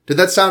Did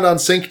that sound on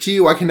sync to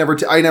you? I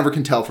never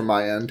can tell from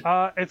my end.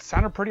 It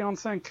sounded pretty on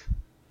sync.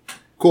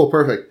 Cool,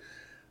 perfect.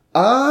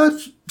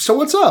 So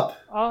what's up?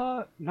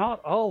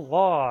 Not a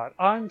lot.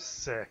 I'm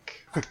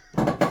sick.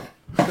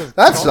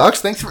 That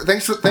sucks. Thanks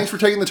for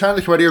taking the time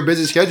to come out of your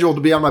busy schedule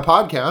to be on my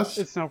podcast.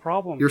 It's no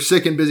problem. Your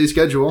sick and busy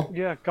schedule.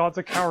 Yeah, God's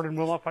a coward and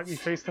will not fight me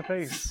face to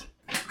face.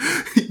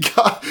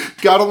 God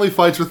only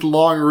fights with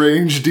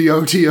long-range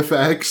DOT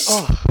effects.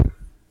 Oh.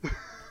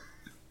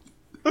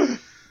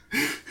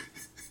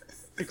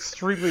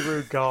 Extremely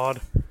rude, God.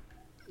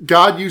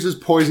 God uses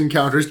poison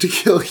counters to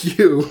kill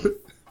you.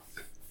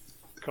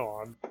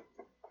 God.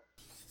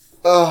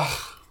 Ugh.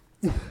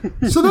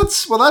 So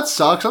that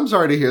sucks. I'm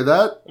sorry to hear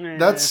that.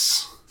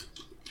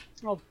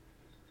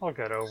 I'll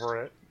get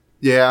over it.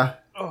 Yeah.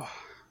 Ugh.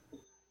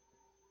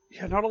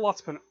 Yeah, not a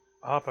lot's been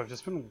up. I've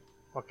just been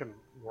fucking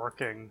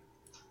working.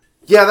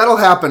 Yeah, that'll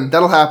happen.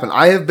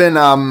 I have been,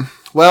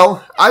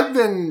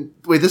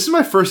 this is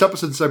my first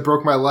episode since I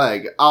broke my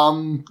leg.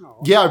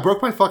 Yeah, I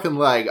broke my fucking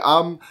leg.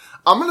 I'm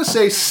gonna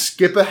say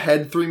skip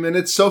ahead 3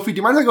 minutes. Sophie, do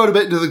you mind if I go a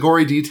bit into the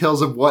gory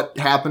details of what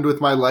happened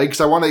with my leg? Because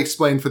I want to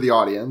explain for the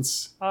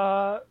audience.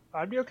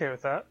 I'd be okay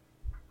with that.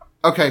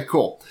 Okay,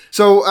 cool.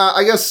 So,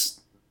 I guess,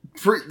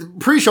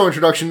 pre-show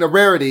introduction, a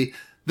rarity.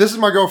 This is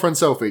my girlfriend,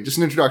 Sophie. Just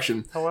an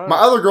introduction. Hello. My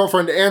other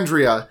girlfriend,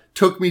 Andrea,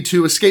 took me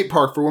to a skate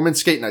park for women's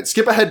skate night.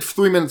 Skip ahead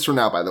 3 minutes from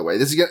now, by the way.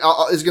 This is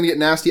going to get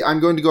nasty. I'm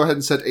going to go ahead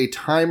and set a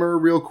timer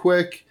real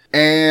quick.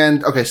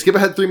 And, okay, skip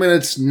ahead 3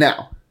 minutes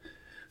now.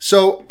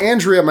 So,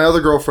 Andrea, my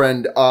other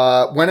girlfriend,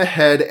 went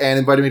ahead and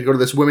invited me to go to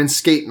this women's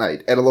skate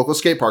night at a local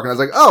skate park. And I was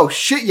like, oh,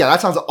 shit, yeah,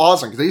 that sounds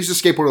awesome. Because I used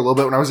to skateboard a little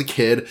bit when I was a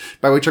kid.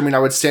 By which I mean I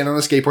would stand on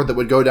a skateboard that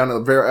would go down a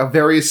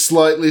very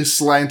slightly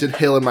slanted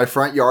hill in my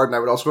front yard. And I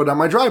would also go down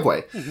my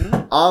driveway.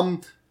 Mm-hmm.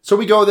 So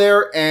we go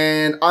there,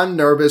 and I'm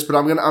nervous, but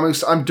I'm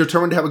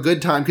determined to have a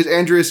good time, because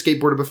Andrea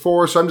skateboarded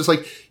before, so I'm just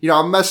like,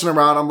 I'm messing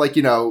around, I'm like,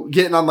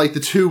 getting on like the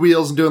two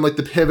wheels and doing like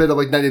the pivot of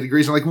like 90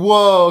 degrees, I'm like,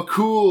 whoa,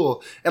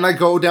 cool, and I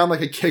go down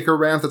like a kicker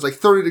ramp that's like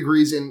 30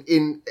 degrees in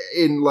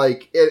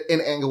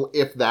angle,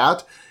 if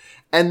that,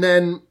 and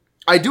then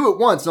I do it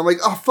once, and I'm like,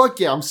 oh, fuck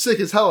yeah, I'm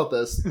sick as hell at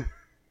this.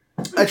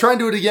 I try and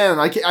do it again,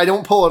 and I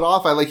don't pull it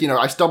off,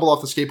 I stumble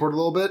off the skateboard a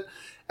little bit.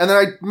 And then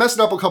I mess it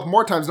up a couple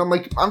more times,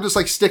 and I'm just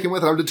like sticking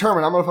with it. I'm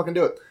determined. I'm gonna fucking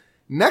do it.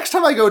 Next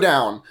time I go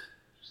down,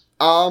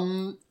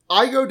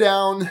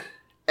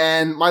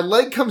 and my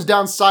leg comes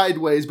down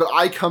sideways, but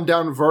I come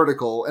down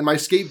vertical, and my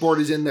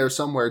skateboard is in there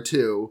somewhere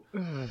too.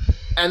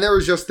 And there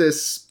was just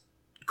this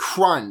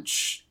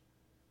crunch,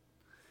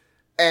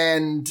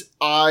 and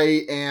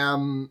I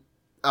am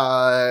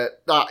I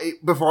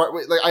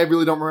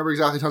really don't remember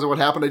exactly tons of what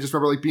happened. I just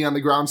remember being on the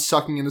ground,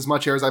 sucking in as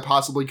much air as I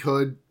possibly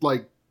could,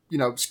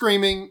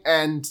 screaming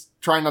and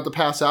trying not to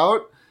pass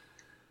out.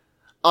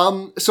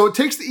 So it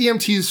takes the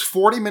EMTs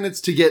 40 minutes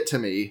to get to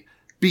me,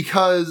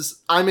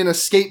 because I'm in a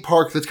skate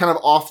park that's kind of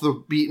off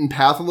the beaten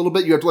path a little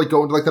bit. You have to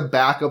go into the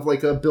back of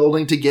a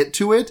building to get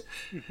to it.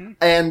 Mm-hmm.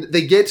 And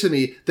they get to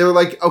me. They're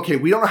like, okay,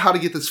 we don't know how to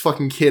get this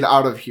fucking kid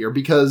out of here,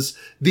 because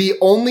the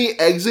only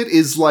exit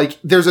is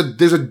there's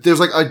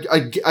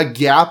a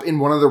gap in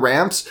one of the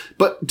ramps,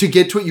 but to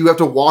get to it, you have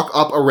to walk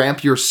up a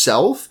ramp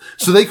yourself.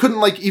 So they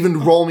couldn't even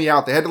roll me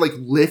out. They had to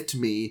lift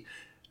me,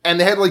 and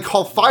they had to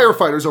call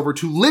firefighters over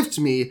to lift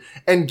me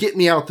and get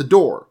me out the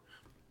door.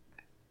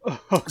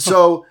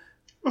 So,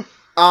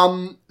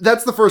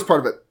 that's the first part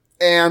of it.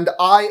 And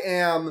I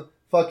am,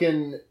 for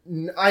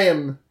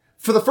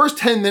the first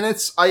 10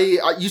 minutes,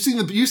 you seen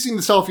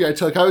the selfie I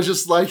took. I was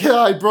just like, yeah,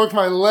 I broke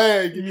my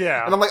leg.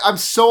 Yeah. And I'm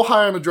so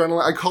high on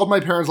adrenaline. I called my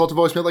parents, left a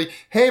voicemail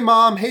hey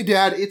mom, hey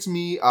dad, it's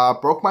me,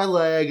 broke my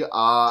leg.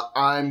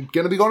 I'm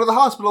gonna be going to the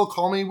hospital.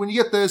 Call me when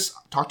you get this.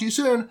 Talk to you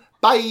soon.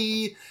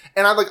 Bye.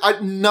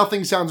 And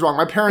nothing sounds wrong.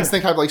 My parents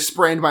think I've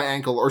sprained my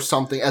ankle or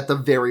something at the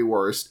very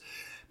worst.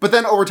 But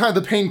then over time,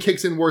 the pain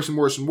kicks in worse and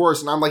worse and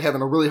worse, and I'm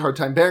having a really hard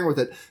time bearing with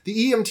it.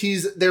 The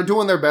EMTs, they're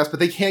doing their best, but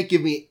they can't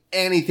give me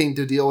anything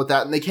to deal with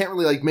that, and they can't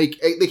really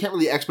they can't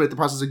really expedite the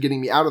process of getting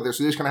me out of there,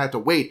 so they just kind of have to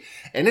wait,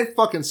 and it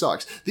fucking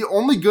sucks. The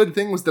only good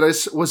thing was that I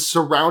was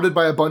surrounded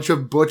by a bunch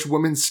of butch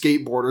women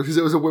skateboarders, because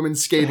it was a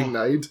women's skating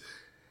night.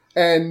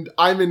 And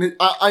I'm in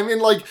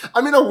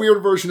a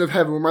weird version of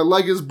heaven where my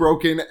leg is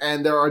broken,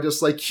 and there are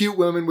just cute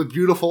women with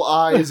beautiful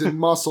eyes and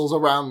muscles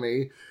around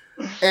me,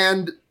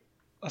 and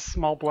a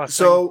small blessing.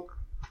 So,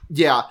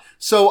 yeah.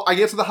 So I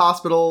get to the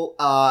hospital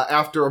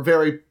after a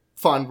very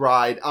fun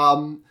ride.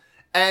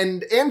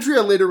 And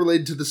Andrea later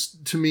related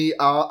to me.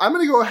 I'm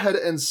going to go ahead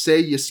and say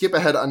you skip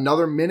ahead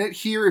another minute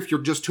here. If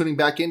you're just tuning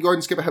back in, go ahead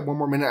and skip ahead one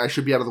more minute. I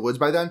should be out of the woods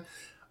by then.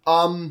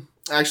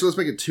 Actually, let's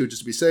make it 2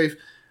 just to be safe.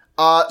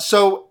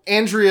 So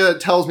Andrea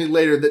tells me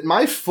later that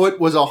my foot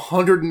was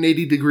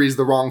 180 degrees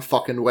the wrong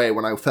fucking way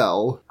when I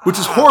fell, which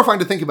is horrifying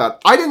to think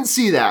about. I didn't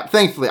see that,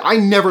 thankfully. I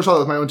never saw that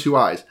with my own 2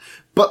 eyes.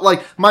 But,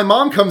 my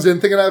mom comes in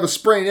thinking I have a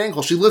sprained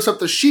ankle. She lifts up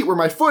the sheet where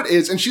my foot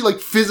is, and she,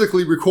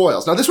 physically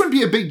recoils. Now, this wouldn't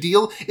be a big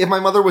deal if my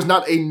mother was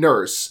not a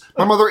nurse.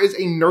 My mother is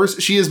a nurse.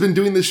 She has been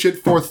doing this shit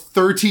for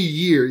 30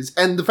 years.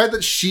 And the fact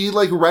that she,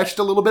 retched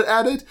a little bit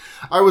at it,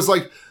 I was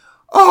like,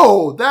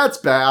 Oh, that's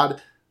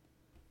bad.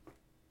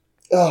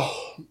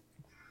 Oh.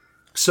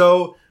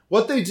 So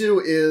what they do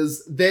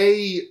is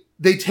they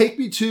take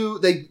me to,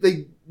 they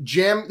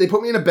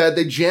put me in a bed,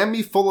 they jam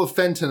me full of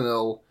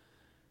fentanyl,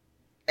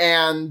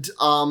 and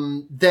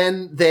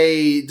then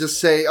they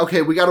just say,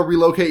 okay, we got to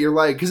relocate your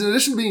leg. Because in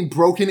addition to being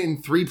broken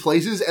in 3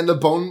 places, and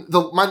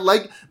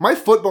my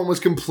foot bone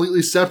was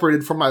completely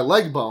separated from my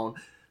leg bone.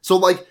 So,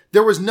 like,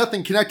 there was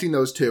nothing connecting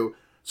those two.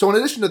 So in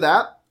addition to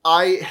that,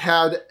 I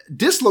had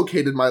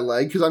dislocated my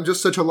leg, because I'm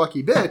just such a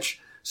lucky bitch.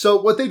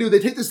 So what they do, they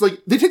take this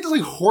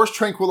horse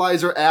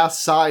tranquilizer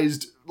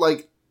ass-sized,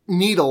 like,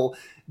 needle,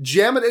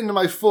 jam it into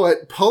my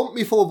foot, pump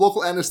me full of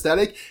local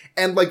anesthetic,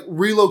 and, like,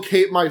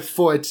 relocate my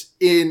foot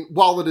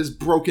while it is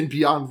broken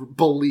beyond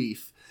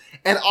belief.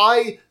 And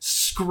I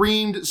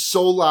screamed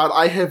so loud.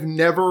 I've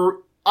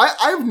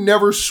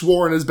never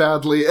sworn as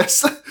badly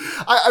as,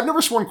 I've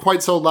never sworn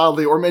quite so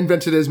loudly or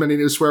invented as many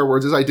new swear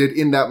words as I did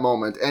in that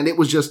moment. And it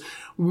was just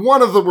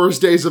one of the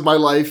worst days of my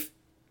life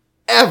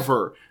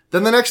ever.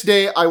 Then the next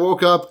day, I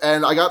woke up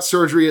and I got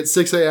surgery at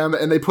 6 a.m.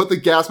 and they put the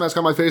gas mask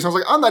on my face. And I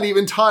was like, I'm not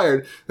even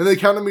tired. Then they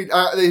counted me.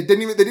 They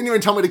didn't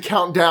even tell me to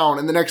count down.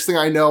 And the next thing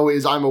I know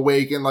is I'm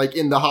awake and like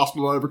in the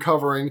hospital and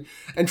recovering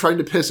and trying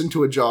to piss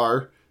into a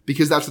jar,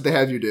 because that's what they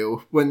have you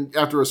do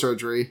after a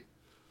surgery.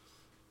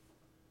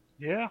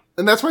 Yeah.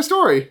 And that's my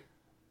story.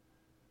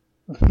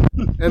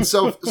 And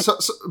so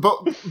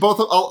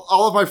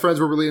all of my friends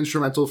were really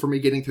instrumental for me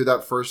getting through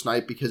that first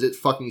night, because it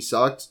fucking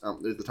sucked. Oh,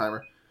 there's the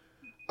timer.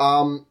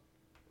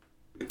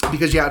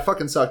 Because, yeah, it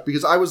fucking sucked.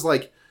 Because I was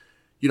like,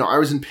 I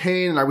was in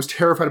pain and I was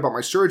terrified about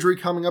my surgery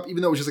coming up.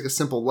 Even though it was just like a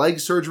simple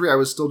leg surgery, I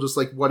was still just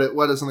like, what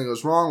if something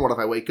goes wrong? What if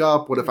I wake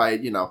up? What if I,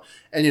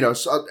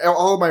 so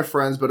all of my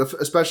friends, but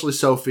especially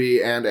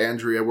Sophie and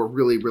Andrea, were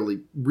really, really,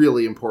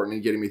 really important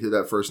in getting me through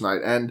that first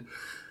night. And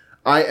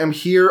I am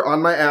here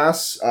on my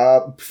ass,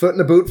 foot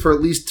in a boot for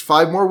at least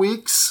 5 more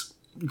weeks.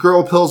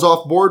 Girl pills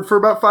off board for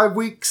about 5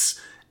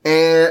 weeks.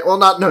 And, well,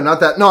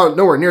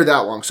 nowhere near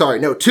that long. Sorry,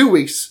 no, 2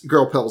 weeks,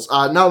 girl pills.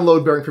 Not on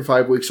load bearing for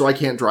 5 weeks, so I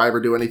can't drive or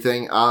do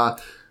anything.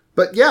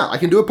 But yeah, I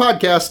can do a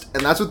podcast,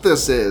 and that's what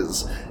this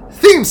is.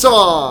 Theme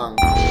song!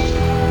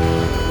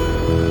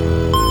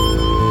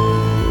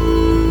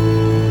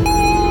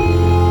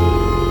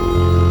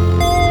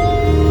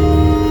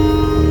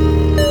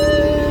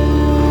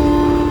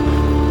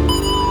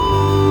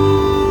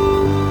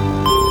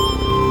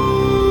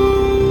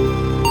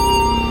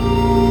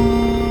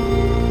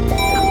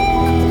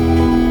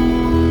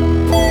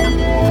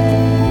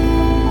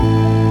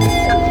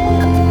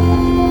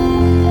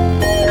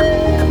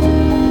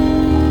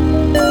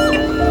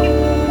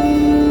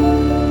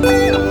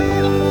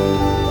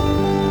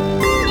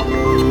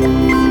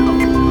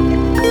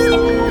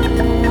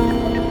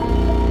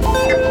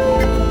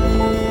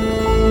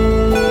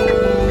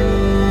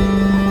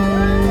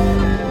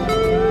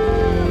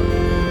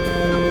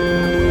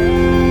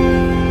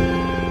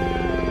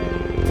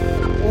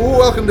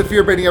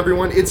 Fear Baiting,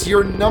 everyone. It's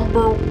your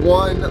number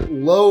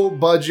 1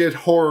 low-budget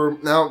horror...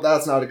 No,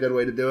 that's not a good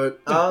way to do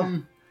it.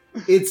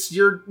 It's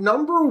your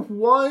number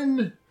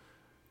 1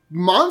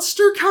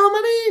 monster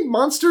comedy?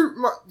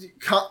 Monster-y?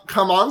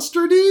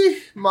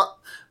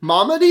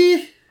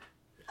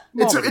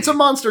 It's a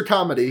monster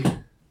comedy.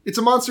 It's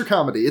a monster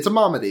comedy. It's a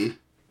momedy.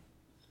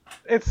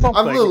 It's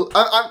something.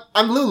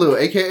 I'm Lulu,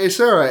 aka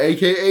Sarah,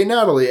 aka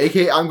Natalie,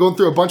 aka I'm going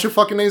through a bunch of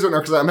fucking names right now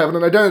because I'm having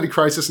an identity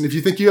crisis, and if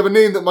you think you have a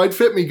name that might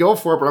fit me, go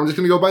for it, but I'm just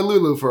going to go by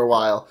Lulu for a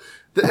while.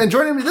 And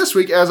joining me this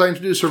week, as I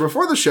introduced her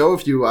before the show,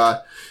 if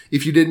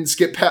you didn't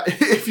skip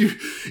if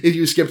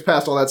you skipped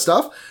past all that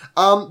stuff,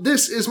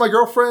 this is my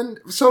girlfriend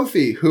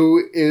Sophie,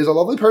 who is a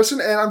lovely person,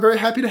 and I'm very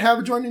happy to have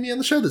her joining me on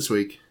the show this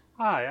week.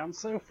 Hi, I'm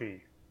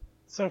Sophie.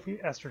 Sophie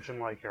Estrogen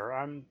Liker.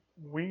 I'm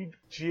Weed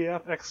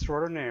GF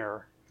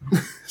extraordinaire.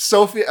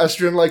 Sophie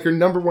Estrogen Liker,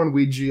 number 1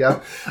 Weed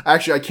GF.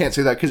 Actually, I can't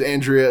say that because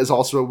Andrea is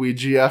also a Weed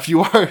GF.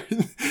 You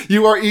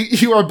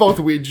are both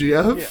Weed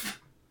GF. Yeah.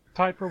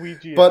 Tied for Weed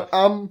GF. But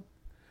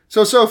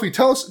so Sophie,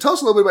 tell us a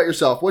little bit about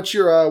yourself. What's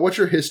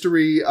your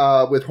history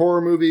with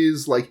horror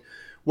movies? Like,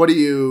 what's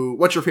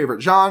your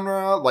favorite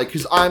genre? Like,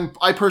 because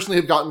I personally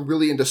have gotten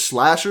really into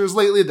slashers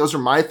lately. Those are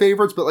my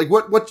favorites. But like,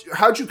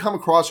 how'd you come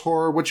across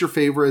horror? What's your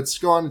favorites?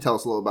 Go on and tell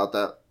us a little about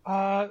that.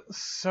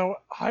 So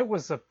I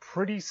was a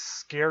pretty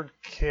scared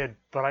kid,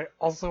 but I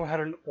also had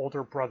an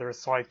older brother,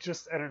 so I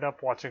just ended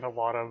up watching a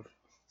lot of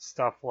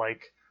stuff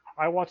like,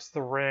 I watched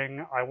The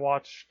Ring, I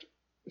watched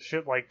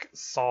shit like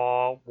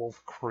Saw,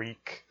 Wolf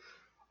Creek.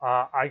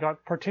 I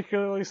got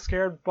particularly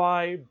scared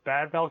by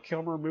Bad Val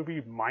Kilmer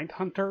movie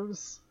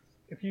Mindhunters,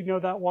 if you know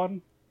that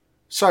one.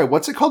 Sorry,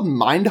 what's it called?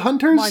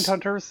 Mindhunters?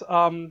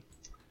 Mindhunters,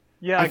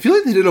 yeah. I feel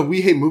like they did a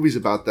We Hate Movies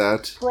about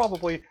that.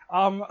 Probably.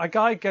 A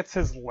guy gets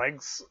his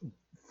legs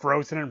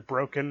frozen and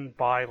broken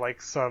by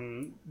like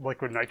some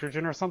liquid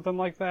nitrogen or something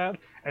like that,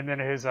 and then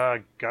his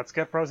guts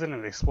get frozen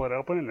and they split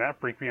open, and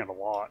that freaked me out a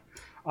lot.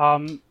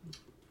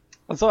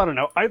 So I don't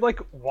know. I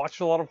like watched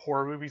a lot of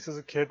horror movies as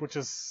a kid, which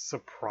is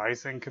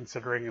surprising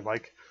considering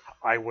like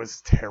I was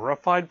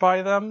terrified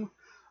by them.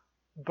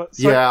 But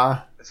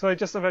so I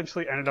just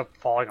eventually ended up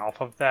falling off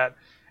of that,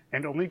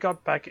 and only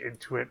got back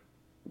into it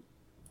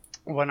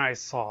when I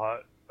saw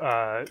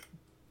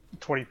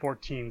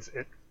 2014's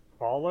It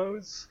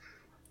Follows.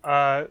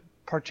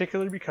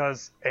 Particularly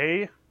because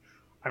A,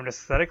 I'm an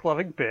aesthetic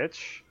loving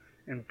bitch,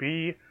 and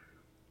B,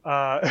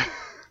 I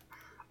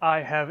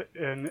have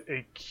an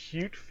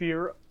acute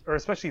fear, or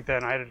especially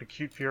then, I had an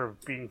acute fear of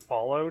being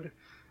followed,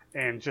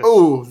 and just...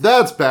 Oh,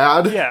 that's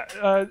bad.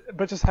 Yeah,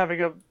 but just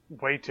having a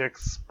way to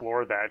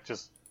explore that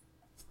just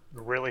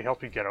really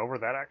helped me get over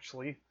that,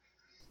 actually.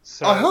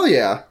 So, oh, hell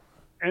yeah.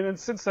 And then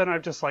since then,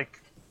 I've just, like,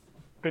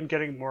 been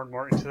getting more and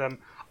more into them.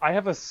 I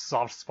have a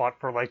soft spot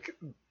for, like,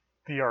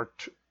 the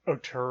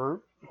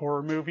auteur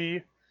horror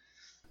movie.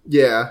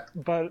 Yeah.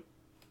 But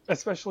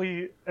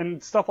especially,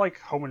 and stuff like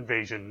Home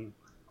Invasion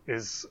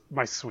is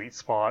my sweet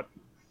spot.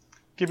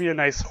 Give me a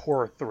nice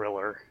horror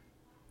thriller.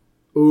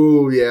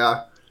 Ooh,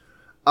 yeah.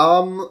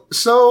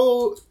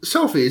 So,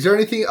 Sophie, is there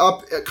anything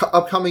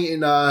upcoming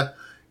in,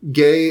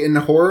 gay and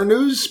horror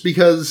news?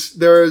 Because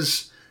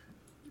here's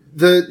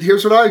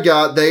what I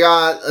got. They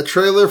got a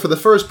trailer for the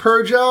first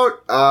Purge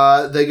out.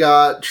 They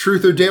got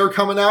Truth or Dare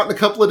coming out in a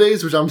couple of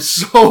days, which I'm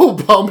so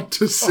pumped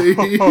to see.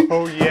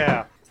 Oh,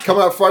 yeah.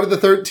 Coming out Friday the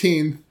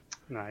 13th.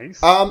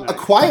 Nice. A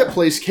Quiet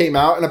Place came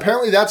out, and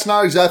apparently that's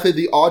not exactly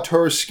the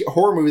auteur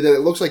horror movie that it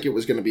looks like it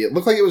was going to be. It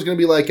looked like it was going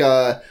to be like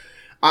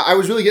I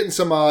was really getting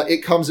some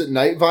It Comes at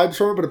Night vibes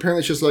from it, but apparently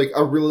it's just like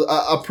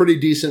a pretty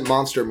decent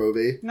monster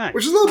movie. Nice.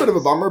 Which is a little bit of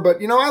a bummer,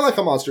 but I like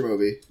a monster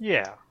movie.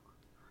 Yeah.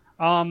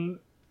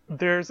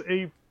 There's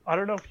I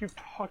don't know if you've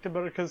talked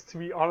about it, because to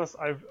be honest,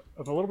 I'm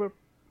a little bit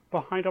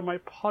behind on my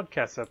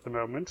podcast at the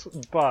moment,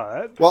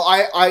 but... Well,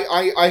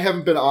 I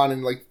haven't been on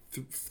in like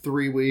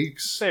 3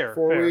 weeks, fair.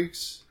 4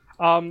 weeks.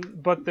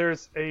 But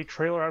there's a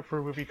trailer out for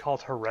a movie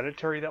called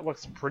Hereditary that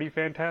looks pretty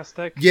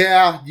fantastic.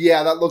 Yeah,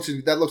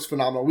 that looks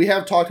phenomenal. We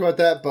have talked about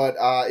that, but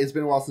it's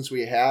been a while since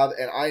we have,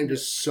 and I am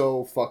just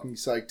so fucking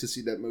psyched to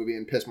see that movie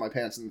and piss my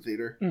pants in the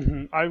theater.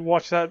 Mm-hmm. I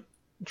watched that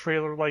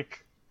trailer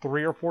like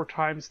 3 or 4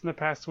 times in the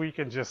past week,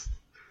 and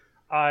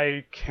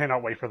I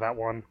cannot wait for that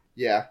one.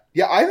 Yeah,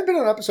 I haven't been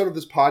on an episode of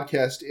this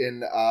podcast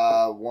in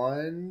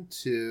 1,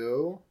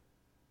 2...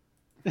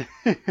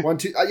 1,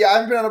 2... I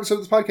haven't been on an episode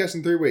of this podcast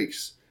in 3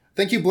 weeks.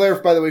 Thank you, Blair,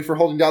 by the way, for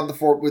holding down the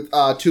fort with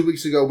 2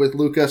 weeks ago with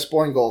Luca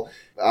Spoingle.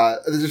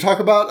 Did you talk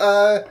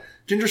about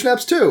Ginger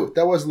Snaps too?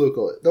 That was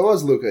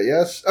Luca,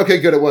 yes?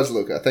 Okay, good, it was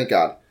Luca. Thank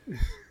God.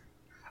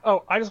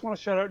 Oh, I just want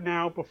to shout out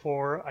now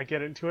before I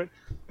get into it.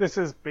 This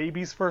is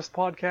Baby's first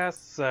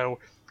podcast, so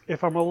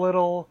if I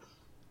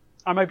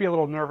might be a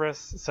little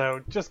nervous,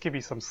 so just give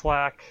me some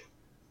slack.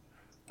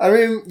 I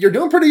mean, you're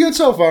doing pretty good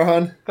so far,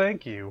 hon.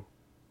 Thank you.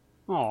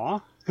 Aw.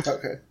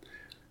 Okay.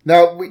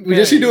 Now we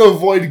just need to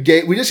avoid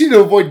gay. We just need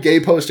to avoid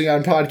gay posting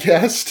on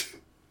podcast.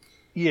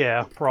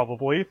 Yeah,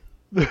 probably.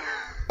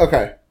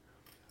 Okay.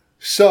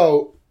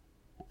 So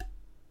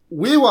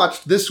we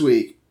watched this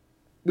week.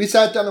 We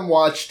sat down and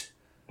watched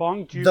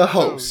The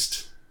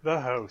Host.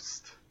 The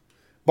Host.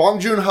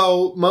 Bong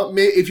Joon-ho.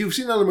 If you've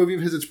seen another movie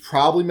of his, it's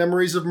probably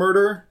Memories of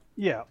Murder.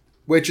 Yeah.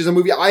 Which is a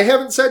movie I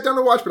haven't sat down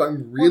to watch, but I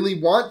really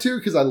want to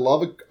because I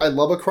love a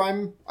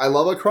crime. I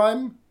love a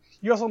crime.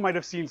 You also might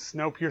have seen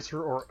Snowpiercer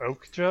or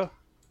Okja.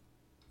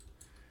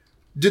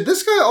 Did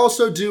this guy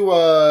also do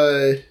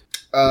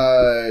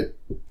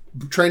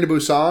Train to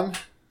Busan?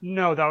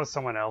 No, that was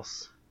someone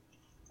else.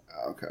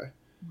 Okay.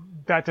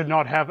 That did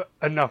not have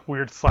enough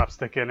weird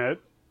slapstick in it.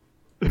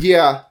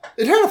 Yeah.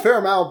 It had a fair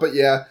amount, but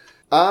yeah.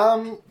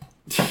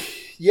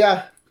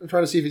 Yeah. I'm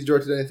trying to see if he's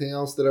directed anything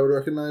else that I would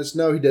recognize.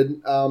 No, he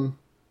didn't.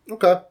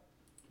 Okay.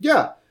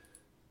 Yeah.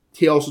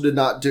 He also did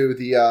not do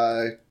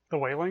the The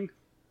Wailing?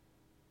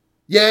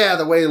 Yeah,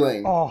 The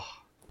Wailing. Oh.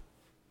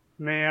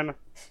 Man.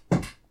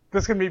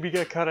 This can maybe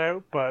get cut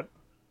out, but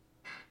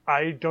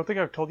I don't think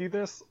I've told you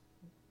this.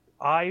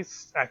 I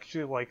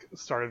actually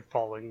started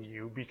following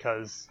you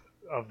because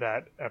of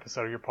that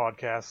episode of your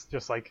podcast.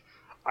 Just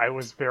I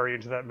was very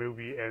into that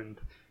movie, and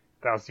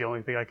that was the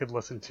only thing I could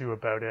listen to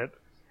about it.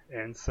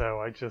 And so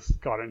I just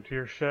got into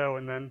your show,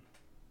 and then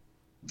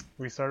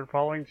we started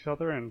following each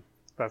other, and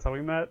that's how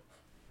we met.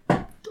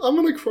 I'm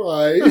gonna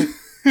cry.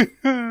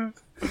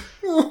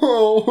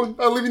 Oh,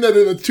 I'm leaving that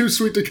in. It's too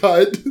sweet to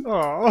cut.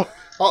 Oh.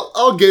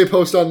 I'll gay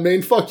post on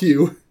Maine. Fuck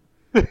you.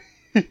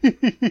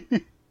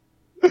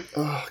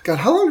 Oh, God,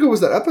 how long ago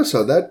was that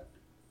episode?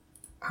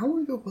 How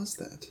long ago was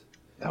that?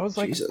 That was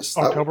Jesus,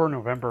 October or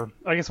November.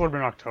 I guess it would have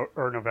been October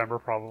or November,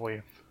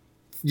 probably.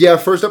 Yeah,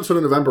 first episode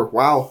of November.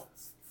 Wow.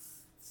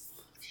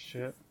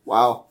 Shit.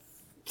 Wow.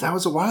 That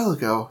was a while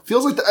ago.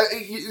 Feels like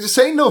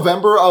saying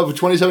November of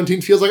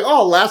 2017 feels like,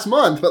 last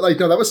month. But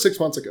no, that was 6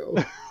 months ago.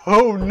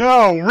 Oh,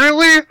 no.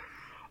 Really?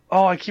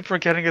 Oh, I keep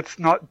forgetting it's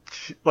not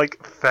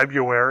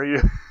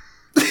February.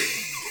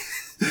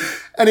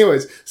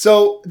 Anyways,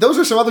 so those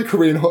are some other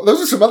Korean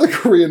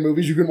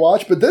movies you can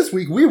watch. But this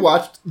week we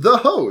watched The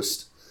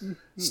Host,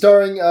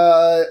 starring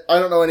I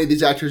don't know any of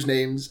these actors'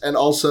 names, and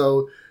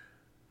also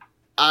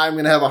I'm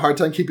gonna have a hard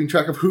time keeping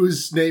track of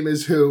whose name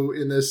is who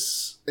in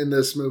this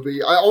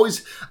movie. I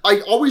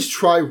always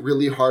try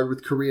really hard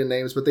with Korean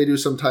names, but they do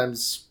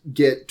sometimes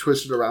get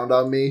twisted around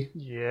on me.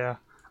 Yeah.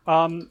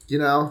 You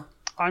know?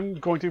 I'm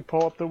going to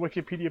pull up the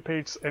Wikipedia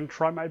page and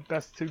try my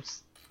best to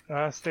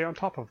stay on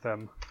top of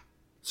them.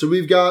 So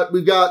we've got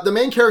the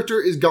main character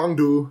is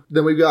Gangdu.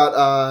 Then we've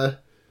got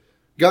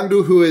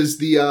Gangdu, who is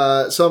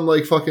the some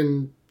like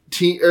fucking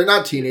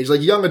not teenage,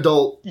 like young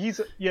adult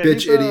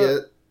bitch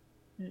idiot.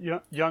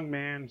 Young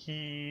man.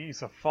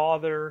 He's a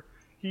father.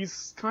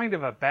 He's kind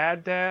of a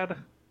bad dad.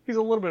 He's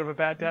a little bit of a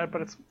bad dad,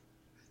 but it's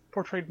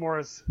portrayed more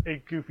as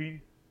a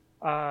goofy.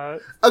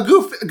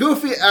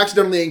 Goofy,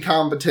 accidentally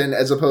incompetent,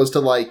 as opposed to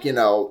like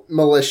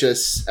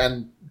malicious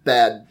and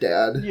bad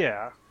dad.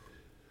 Yeah.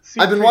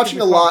 I've been watching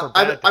a lot.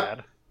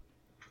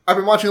 I've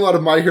been watching a lot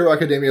of My Hero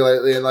Academia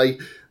lately, and like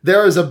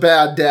there is a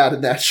bad dad in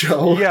that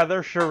show. Yeah,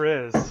 there sure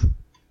is.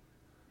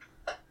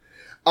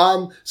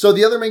 So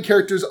the other main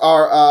characters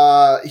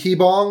are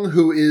Hee-bong,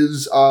 who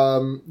is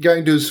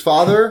Gangdu's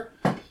father.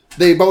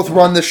 They both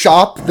run the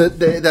shop that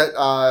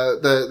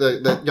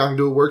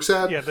Gangdu works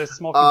at. Yeah, the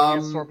small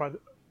convenience store by the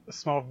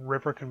small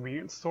river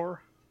convenience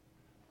store.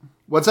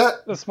 What's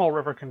that? The small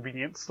river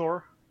convenience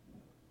store.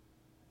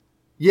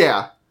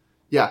 Yeah.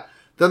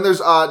 Then there's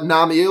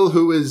Nam-il,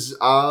 who is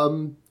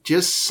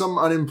just some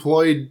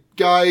unemployed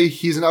guy.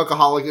 He's an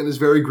alcoholic and is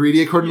very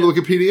greedy, according to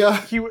Wikipedia.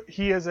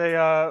 He is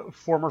a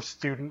former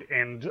student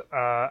and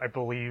I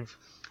believe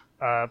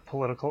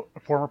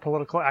former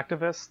political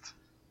activist.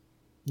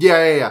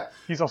 Yeah.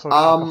 He's also an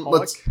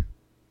alcoholic.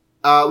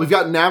 We've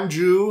got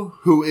Namju,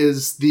 who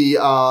is the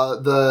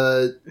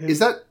is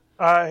that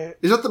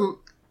the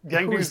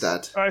Gangdu's, who is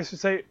that? I should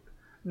say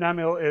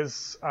Nam-il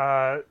is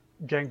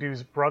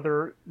Gangdu's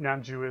brother.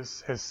 Namju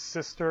is his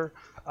sister.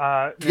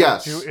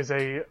 Namju is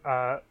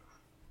a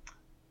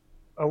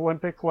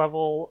Olympic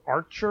level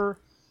archer.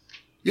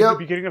 In the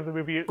beginning of the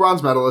movie,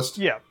 bronze medalist.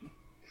 Yeah.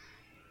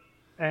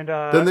 And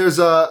then there's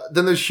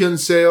Hyun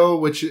Seo,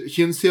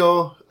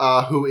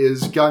 who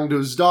is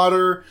Gangdu's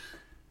daughter.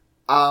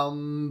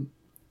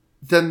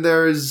 Then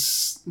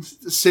there's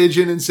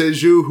Sejin and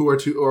Seju, who are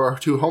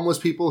two homeless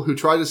people who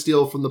try to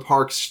steal from the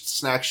park's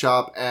snack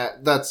shop.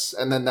 That's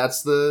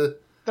the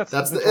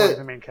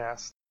main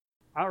cast.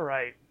 All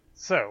right.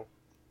 So,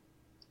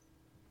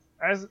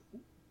 at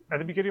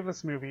the beginning of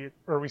this movie,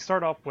 we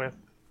start off with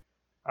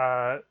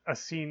a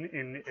scene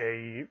in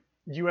a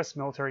U.S.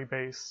 military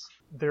base.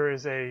 There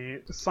is a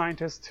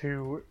scientist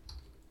who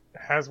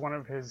has one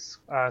of his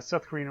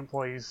South Korean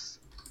employees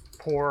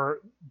pour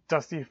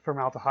dusty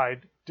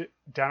formaldehyde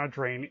down a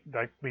drain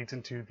that leads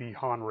into the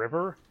Han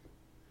River.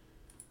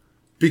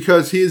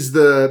 Because he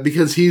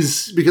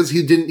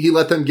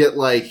let them get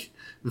like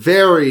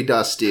very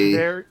dusty.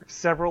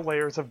 Several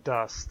layers of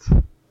dust.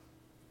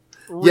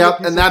 Yep,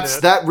 and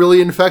that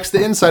really infects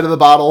the inside of the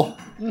bottle.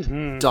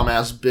 Mm-hmm.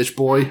 Dumbass bitch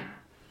boy.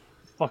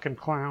 Fucking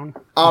clown.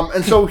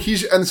 And so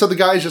the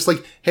guy's just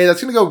like, hey, that's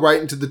gonna go right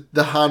into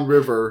the Han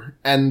River,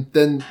 and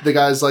then the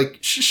guy's like,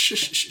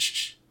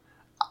 shh.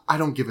 I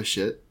don't give a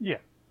shit. Yeah.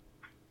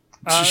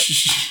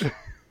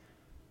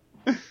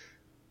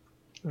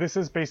 This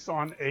is based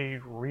on a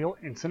real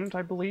incident,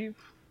 I believe.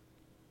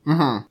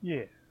 Mm-hmm.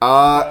 Yeah.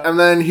 And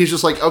then he's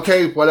just like,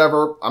 okay,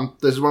 whatever.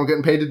 This is what I'm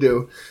getting paid to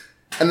do.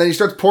 And then he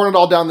starts pouring it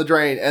all down the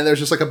drain, and there's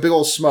just like a big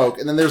old smoke.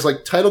 And then there's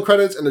like title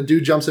credits, and a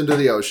dude jumps into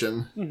the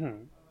ocean.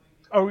 Mm-hmm.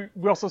 Oh,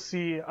 we also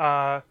see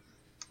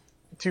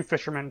two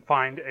fishermen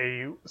find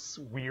a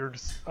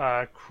weird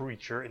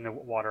creature in the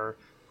water,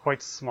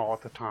 quite small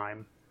at the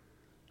time.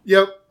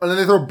 Yep, and then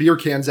they throw beer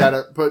cans at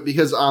it, but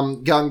because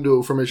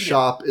Gangdu from his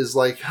shop is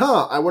like,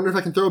 I wonder if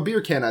I can throw a beer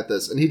can at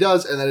this. And he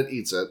does, and then it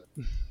eats it.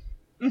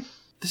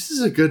 This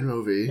is a good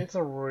movie. It's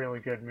a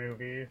really good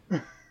movie.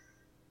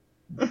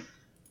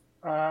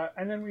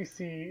 And then we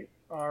see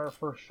our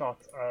first shot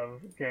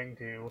of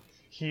Gangdu.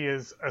 He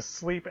is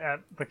asleep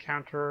at the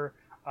counter.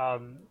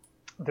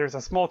 There's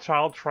a small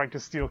child trying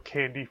to steal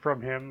candy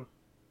from him.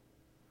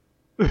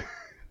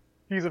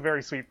 He's a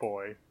very sweet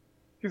boy.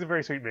 He's a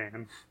very sweet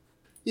man.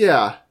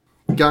 Yeah,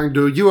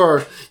 Gangdu, you are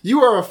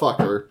a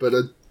fucker, but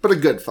a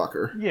good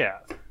fucker. Yeah.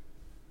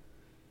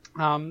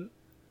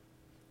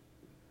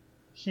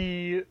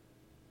 He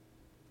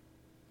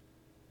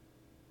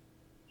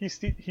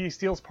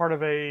steals part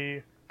of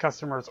a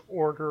customer's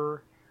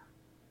order.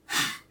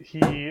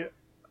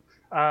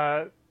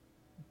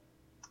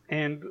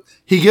 And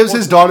he gives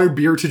his daughter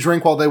beer to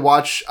drink while they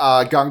watch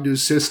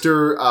Gangdu's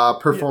sister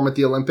perform at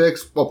the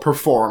Olympics. Well,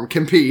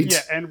 compete.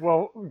 Yeah, and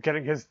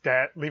leaving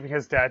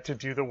his dad to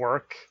do the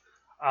work.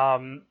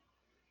 But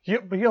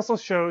he also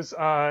shows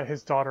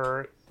his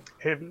daughter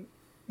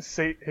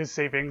his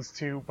savings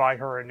to buy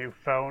her a new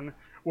phone,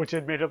 which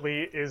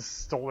admittedly is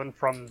stolen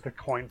from the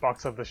coin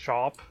box of the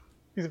shop.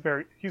 He's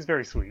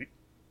very sweet.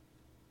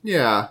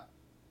 Yeah.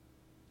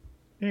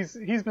 He's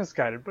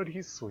misguided, but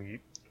he's sweet.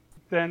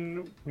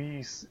 Then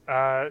he's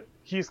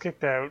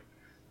kicked out,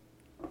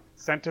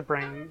 sent to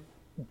bring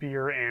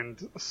beer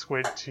and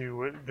squid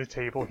to the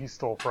table he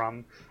stole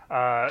from.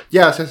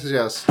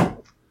 Yes.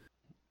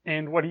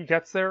 And when he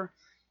gets there,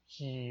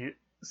 he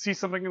sees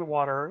something in the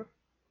water,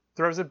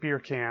 throws a beer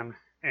can,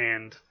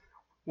 and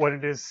when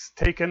it is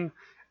taken,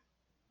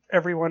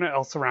 everyone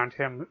else around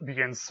him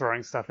begins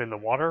throwing stuff in the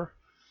water.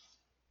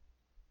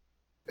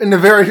 And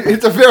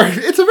it's a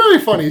very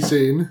funny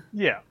scene.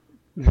 Yeah.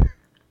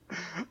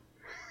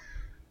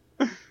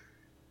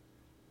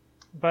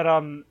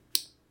 But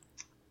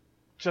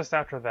just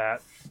after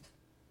that,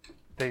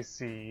 they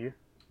see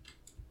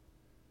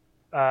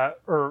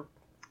Gangdu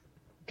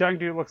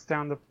looks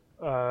down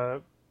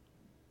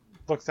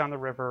the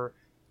river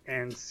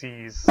and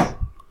sees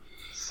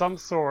some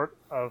sort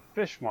of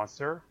fish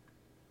monster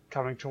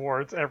coming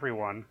towards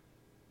everyone.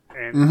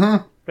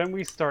 And then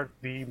we start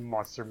the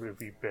monster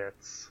movie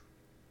bits.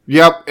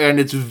 Yep, and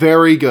it's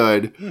very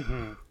good.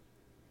 Mm-hmm.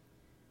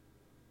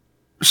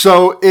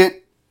 So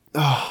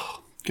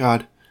oh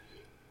god.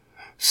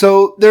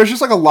 So there's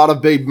just like a lot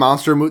of big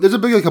monster movie. There's a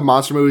big like a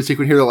monster movie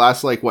sequence here that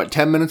lasts like what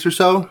 10 minutes or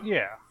so.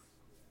 Yeah.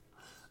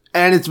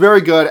 And it's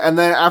very good. And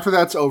then after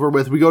that's over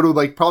with, we go to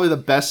like probably the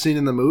best scene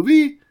in the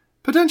movie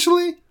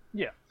potentially.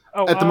 Yeah.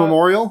 Oh, at the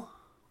memorial.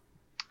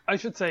 I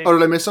should say. Oh,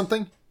 did I miss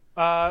something?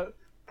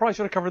 Probably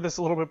should have covered this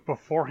a little bit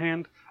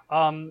beforehand.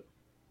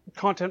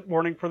 Content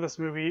warning for this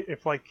movie: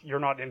 if like you're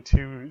not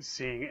into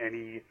seeing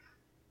any,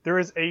 there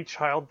is a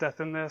child death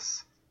in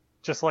this.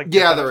 Just like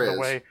yeah, there is.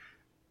 Way.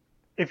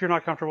 If you're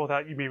not comfortable with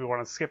that, you maybe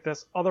want to skip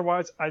this.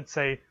 Otherwise, I'd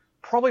say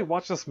probably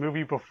watch this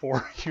movie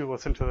before you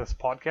listen to this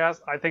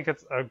podcast. I think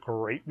it's a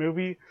great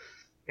movie,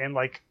 and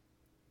like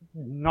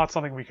not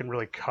something we can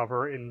really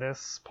cover in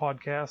this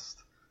podcast.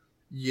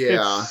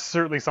 Yeah, it's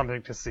certainly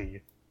something to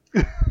see.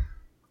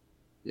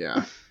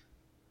 Yeah.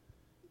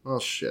 Well,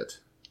 shit.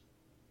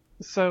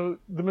 So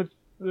the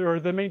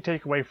main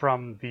takeaway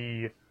from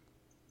the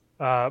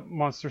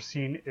monster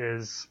scene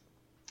is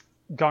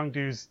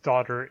Gangdu's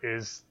daughter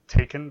is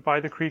taken by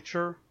the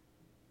creature.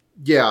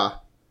 Yeah.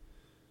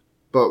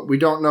 But we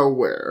don't know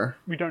where.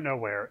 We don't know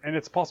where, and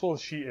it's possible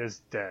she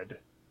is dead.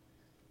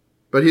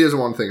 But he doesn't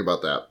want to think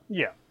about that.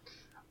 Yeah.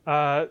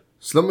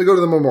 So then we go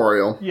to the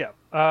memorial. Yeah.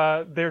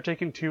 They're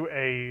taken to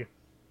a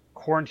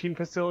quarantine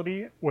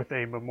facility with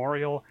a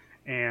memorial,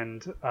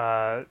 and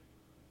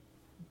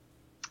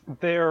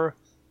there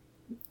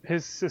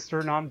his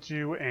sister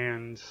Namju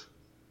and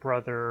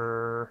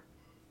brother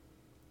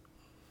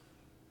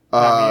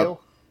Namil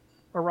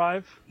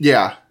arrive.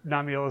 Yeah.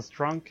 Namil is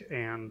drunk,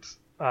 and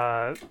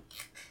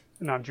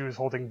Namju is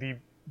holding the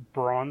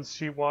bronze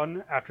she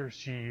won after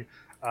she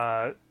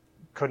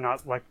could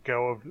not let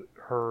go of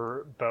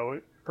her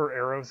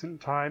arrows in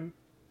time.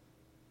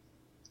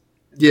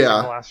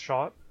 Yeah. The last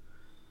shot.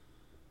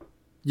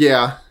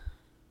 Yeah.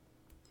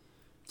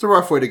 It's a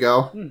rough way to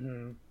go.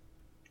 Mm-hmm.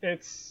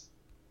 It's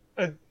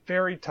a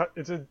very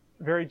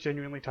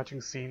genuinely touching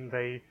scene.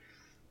 They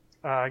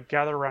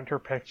gather around her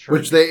picture,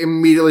 which they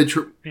immediately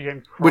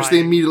begin crying. Which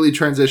they immediately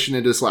transition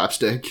into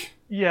slapstick.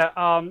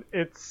 Yeah,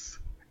 it's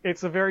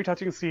a very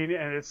touching scene,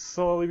 and it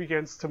slowly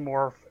begins to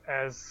morph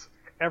as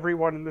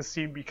everyone in the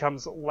scene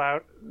becomes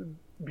louder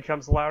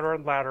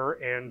and louder,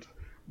 and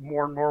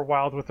more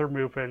wild with their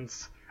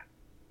movements.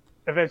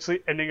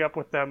 Eventually ending up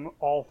with them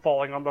all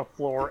falling on the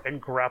floor and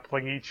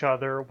grappling each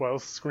other while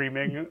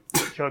screaming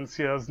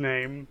Hyunseo's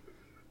name.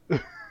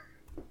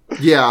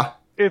 Yeah.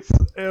 It's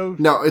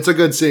a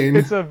good scene.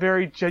 It's a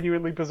very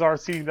genuinely bizarre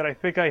scene that I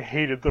think I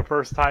hated the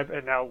first time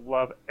and now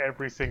love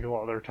every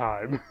single other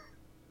time.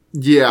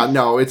 Yeah,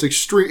 no, it's an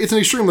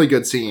extremely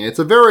good scene. It's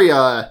a very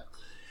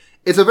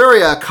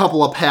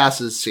couple of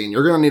passes scene.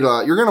 You're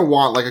gonna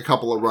want like a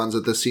couple of runs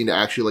at this scene to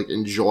actually like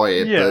enjoy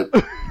it. Yeah.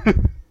 But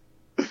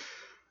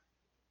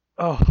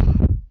oh,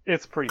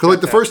 it's pretty. Because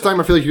like the first time,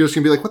 I feel like you're just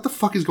gonna be like, "What the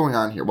fuck is going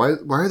on here? Why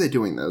are they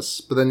doing this?"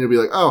 But then you'll be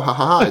like, "Oh, ha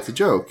ha ha! It's a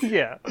joke."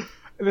 Yeah.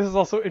 This is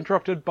also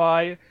interrupted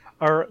by,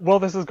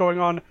 this is going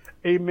on.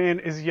 A man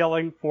is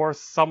yelling for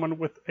someone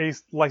with a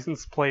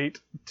license plate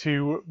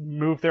to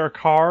move their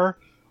car.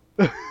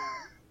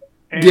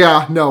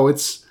 Yeah, no,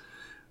 this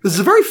is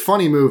a very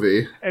funny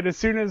movie. And as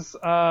soon as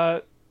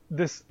that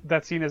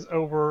scene is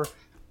over,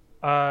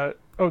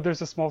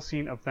 there's a small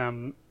scene of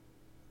them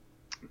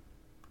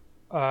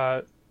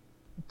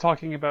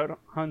talking about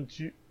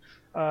Hanju,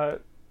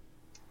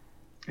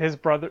 his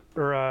brother,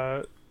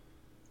 or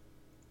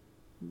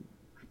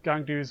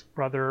Gangdu's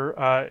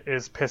brother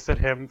is pissed at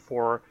him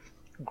for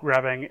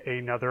grabbing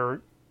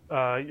another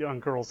young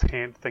girl's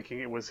hand,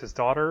 thinking it was his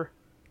daughter.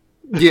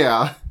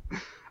 Yeah.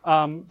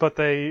 But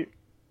they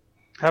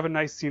have a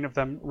nice scene of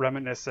them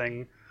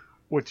reminiscing,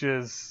 which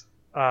is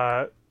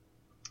in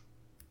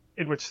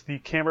which the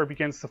camera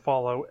begins to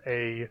follow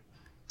a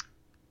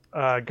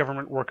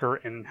government worker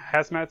in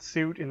hazmat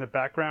suit in the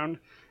background,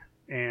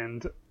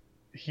 and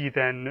he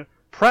then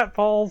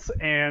pratfalls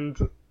and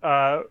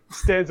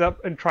stands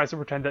up and tries to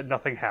pretend that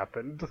nothing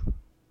happened.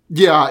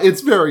 Yeah,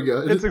 it's very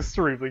good. It's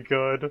extremely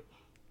good.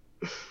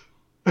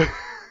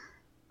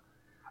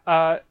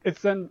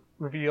 It's then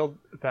revealed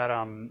that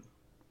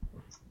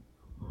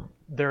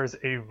there's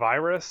a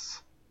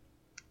virus,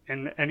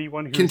 and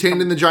anyone who's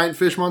contained in the giant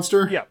fish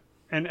monster. Yeah,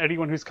 and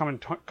anyone who's come in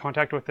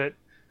contact with it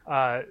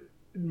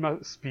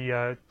must be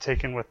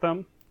taken with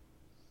them.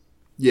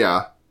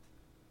 Yeah.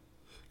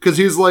 Because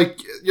he's like,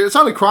 it's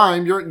not a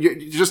crime.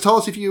 You just tell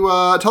us if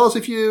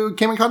you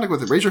came in contact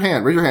with it. Raise your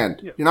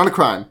hand. Yeah. You're not a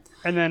crime.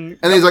 And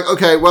he's like,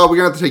 okay, well, we're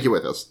gonna have to take you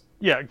with us.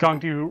 Yeah,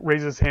 Gongdu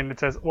raises his hand and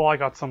says, "Well, I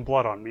got some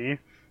blood on me."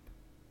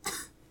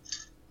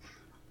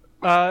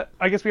 I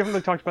guess we haven't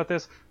really talked about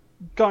this.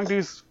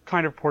 Gongdu's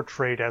kind of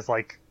portrayed as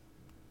like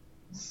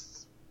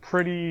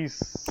pretty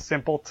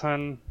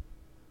simpleton.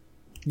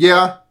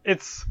 Yeah.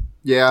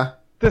 Yeah.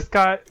 This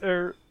guy,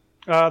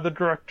 the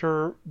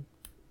director,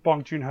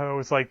 Bong Joon-ho,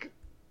 is like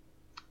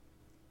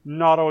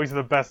not always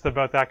the best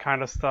about that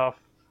kind of stuff,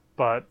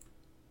 but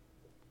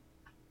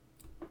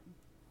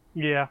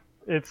yeah,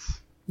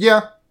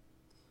 yeah.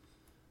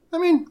 I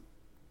mean,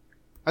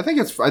 I think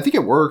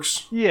it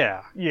works.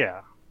 Yeah.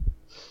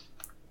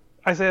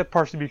 I say that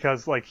partially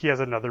because like he has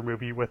another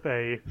movie with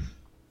that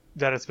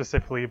is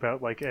specifically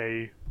about like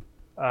a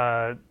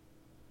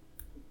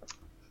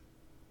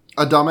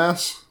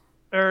dumbass,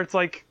 or it's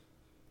like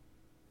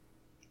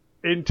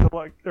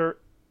intellect or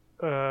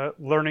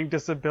learning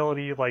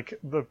disability. Like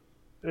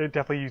it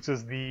definitely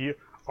uses the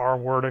R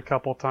word a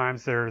couple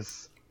times.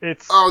 That's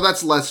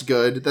less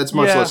good. That's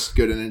much less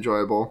good and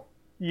enjoyable.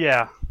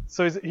 Yeah,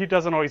 so he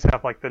doesn't always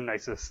have like the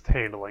nicest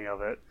handling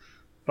of it,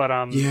 but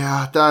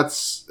yeah,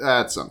 that's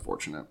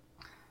unfortunate.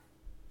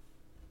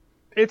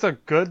 It's a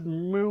good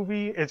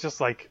movie. It's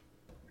just like,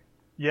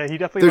 yeah, he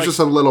definitely. There's just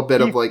a little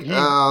bit of like,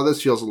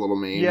 this feels a little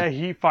mean. Yeah,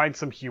 he finds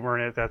some humor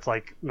in it that's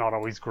like not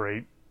always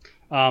great.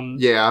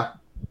 Yeah.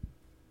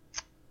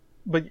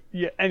 But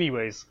yeah,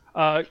 anyways,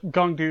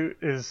 Gongdu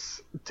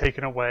is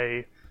taken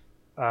away.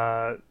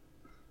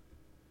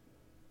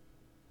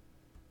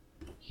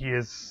 He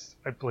is,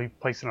 I believe,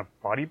 placed in a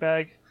body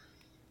bag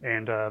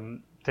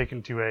and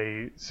taken to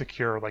a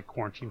secure like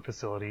quarantine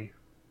facility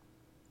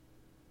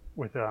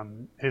with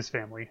his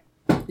family.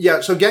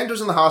 Yeah, so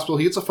Gangdo's in the hospital.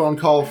 He gets a phone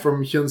call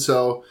from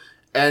Hyun-soo,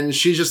 and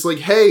she's just like,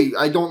 "Hey,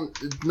 I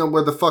don't know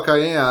where the fuck I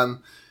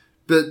am,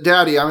 but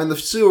Daddy, I'm in the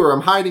sewer.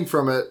 I'm hiding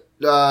from it.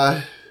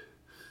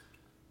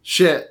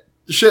 Shit,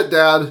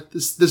 Dad.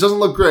 This doesn't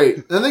look great."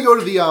 And then they go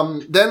to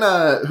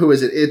the who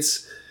is it?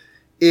 It's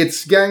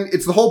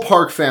the whole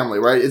Park family,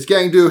 right? It's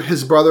Gangdo,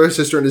 his brother, his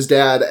sister, and his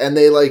dad, and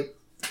they like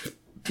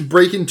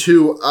break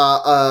into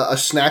a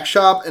snack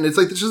shop, and it's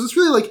like there's this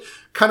really like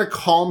kind of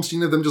calm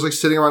scene of them just like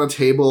sitting around a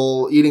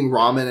table eating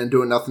ramen and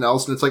doing nothing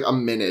else, and it's like a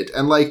minute,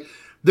 and like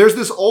there's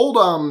this old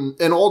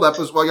an old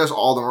episode. Well, I guess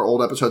all of them are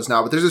old episodes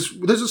now, but there's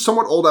this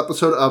somewhat old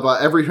episode of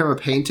Every Frame a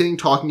Painting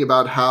talking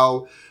about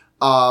how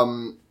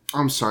I'm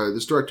sorry,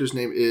 this director's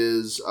name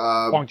is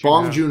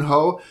Bong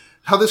Joon-ho.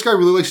 How this guy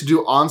really likes to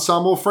do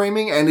ensemble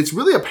framing, and it's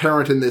really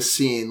apparent in this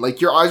scene.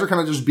 Like, your eyes are kind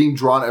of just being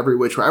drawn every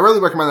which way. I really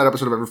recommend that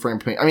episode of Every Frame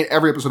Painting. I mean,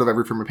 every episode of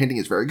Every Frame Painting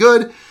is very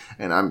good,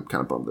 and I'm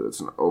kind of bummed that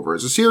it's over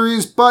as a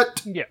series,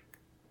 but yeah.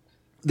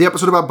 The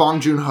episode about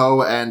Bong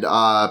Joon-ho and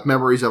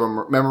Memory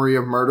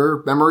of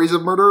Murder?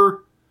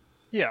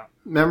 Yeah.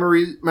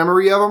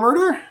 Memory of a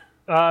Murder?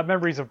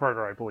 Memories of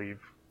Murder, I believe.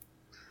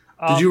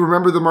 Did you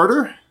remember the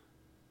murder?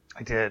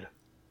 I did.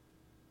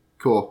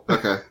 Cool.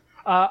 Okay.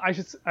 I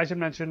should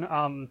mention,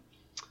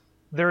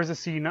 there is a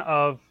scene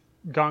of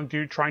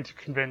Gongdu trying to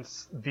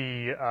convince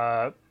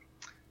the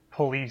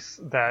police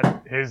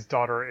that his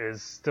daughter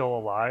is still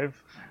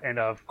alive, and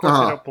of course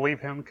they don't believe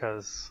him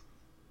because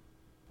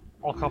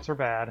all cops are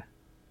bad.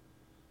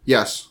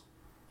 Yes.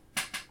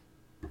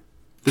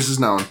 This is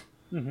known.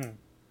 Mm-hmm.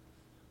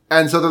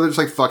 And so they're just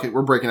like, fuck it,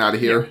 we're breaking out of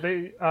here.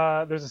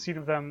 Yeah, there's a scene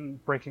of them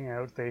breaking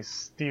out. They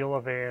steal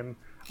a van.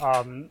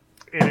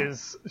 It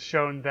is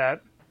shown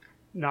that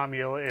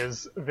Namil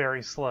is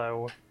very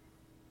slow,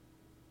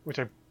 which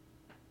I'm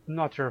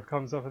not sure if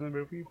comes up in the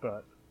movie,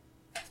 but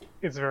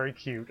it's very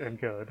cute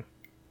and good.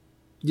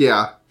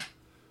 Yeah.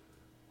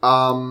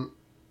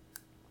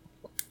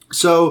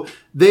 So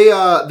they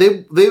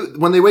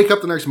when they wake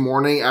up the next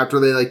morning after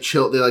they like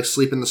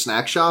sleep in the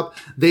snack shop,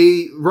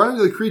 they run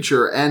into the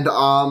creature and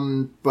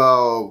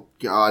oh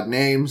god,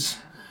 names.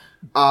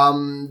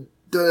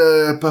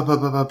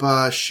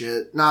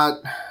 Shit,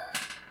 not.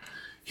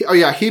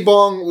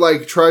 Hee-bong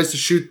like tries to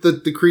shoot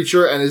the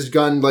creature and his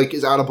gun like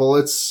is out of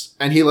bullets,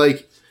 and he's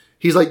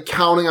like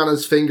counting on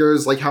his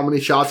fingers like how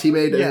many shots he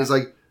made, and he's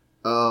like,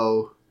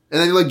 oh. And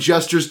then he like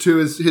gestures to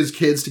his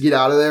kids to get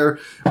out of there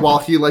while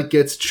he like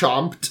gets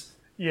chomped.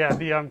 Yeah,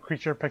 the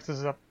creature picks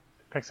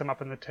him up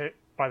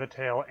by the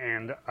tail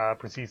and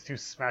proceeds to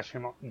smash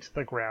him into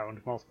the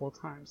ground multiple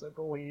times, I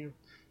believe.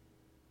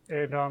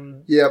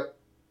 And yep.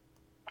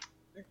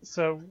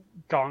 So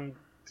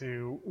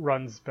Gongdu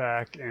runs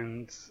back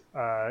and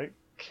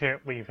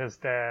can't leave his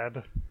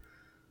dad,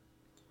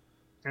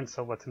 and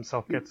so lets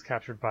himself get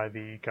captured by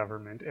the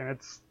government, and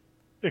it's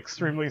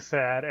extremely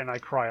sad, and I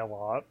cry a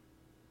lot.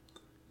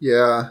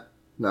 Yeah.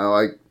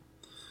 No,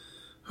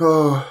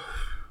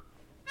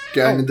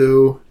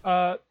 Gangdu.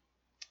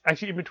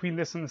 Actually, in between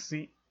this and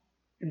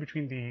in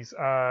between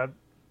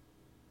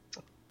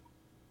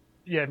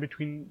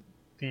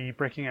the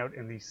breaking out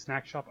in the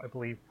snack shop, I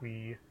believe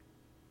we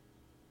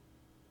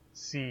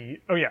see.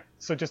 Oh yeah.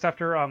 So just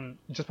after,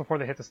 just before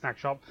they hit the snack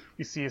shop,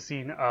 we see a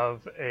scene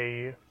of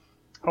a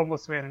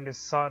homeless man and his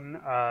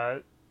son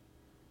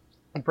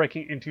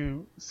breaking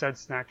into said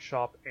snack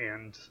shop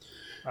and.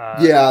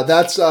 Yeah,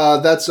 that's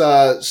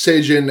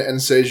Seijin and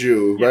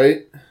Seiju, Yeah.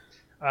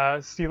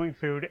 right? Stealing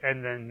food,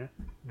 and then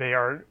they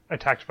are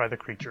attacked by the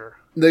creature.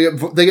 They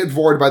get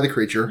vored by the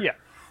creature. Yeah.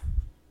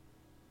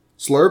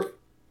 Slurp.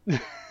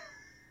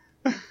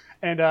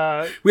 And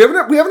We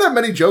haven't had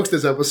many jokes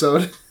this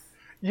episode.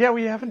 yeah,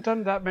 we haven't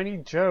done that many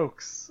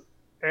jokes.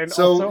 And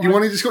So also, you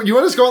want to just go? You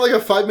want to go on like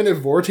a 5-minute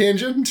vor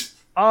tangent?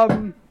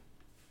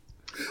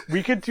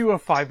 we could do a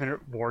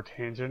 5-minute war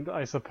tangent,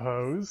 I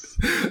suppose.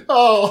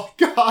 Oh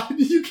God,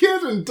 you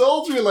can't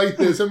indulge me like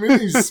this. I'm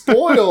getting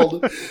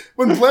spoiled.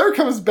 When Blair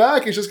comes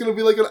back, it's just going to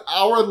be like an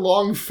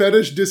hour-long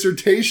fetish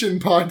dissertation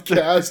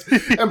podcast,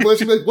 and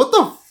Blair's going to be like, "What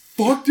the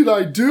fuck did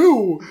I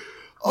do?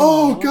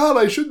 Oh God,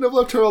 I shouldn't have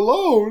left her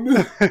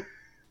alone."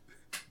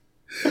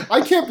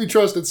 I can't be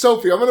trusted,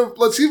 Sophie.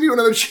 Let's give you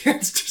another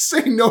chance to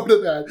say no to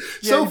that.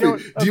 Yeah,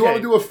 Sophie, do you want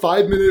to do a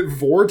 5-minute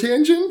vor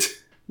tangent?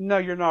 No,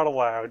 you're not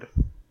allowed.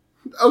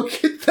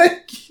 Okay,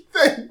 thank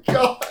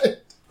God.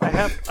 I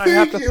have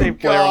to you, save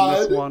Blair on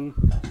this God. one.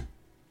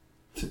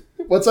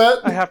 What's that?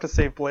 I have to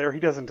save Blair. He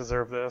doesn't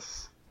deserve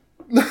this.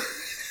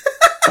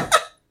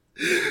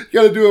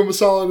 Gotta do him a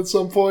solid at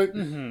some point.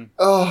 Mm-hmm.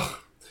 Oh.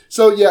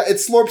 So yeah, it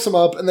slurps them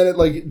up and then it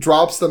like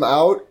drops them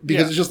out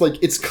because it's just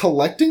like it's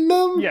collecting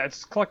them? Yeah,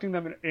 it's collecting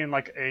them in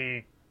like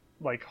a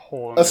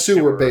hole in A the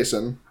sewer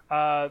basin.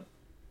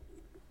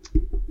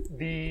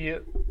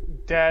 The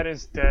dad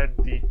is dead,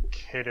 the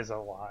kid is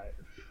alive.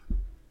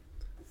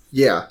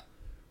 Yeah.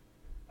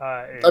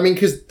 And, I mean,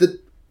 because the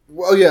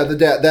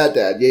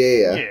dad.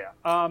 Yeah.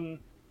 yeah.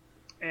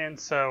 And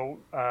so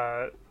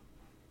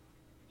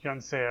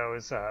Yunseo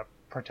is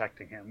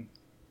protecting him.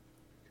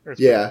 Or is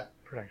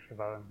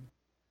protective of him.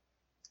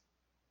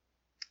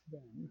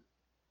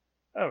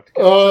 Oh, to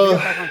get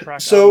back on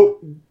track.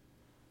 So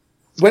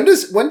when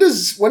does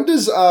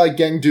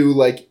Gangdu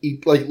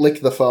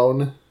lick the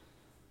phone?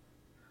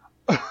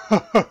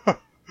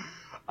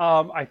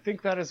 I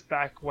think that is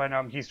back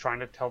when he's trying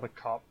to tell the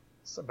cops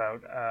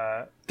about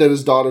that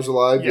his daughter's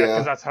alive. Yeah,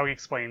 because that's how he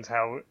explains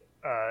how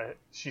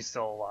she's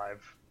still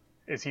alive.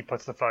 Is he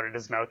puts the phone in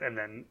his mouth and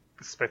then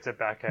spits it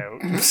back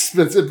out.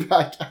 Spits it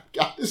back out.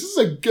 God, this is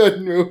a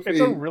good movie. It's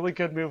a really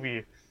good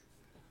movie.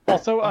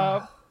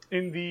 Also,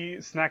 in the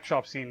snack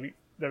shop scene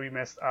that we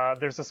missed,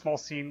 there's a small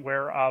scene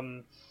where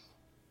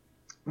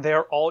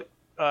they're all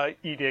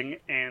eating,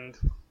 and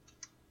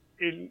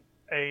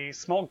a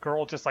small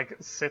girl just like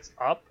sits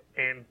up,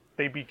 and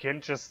they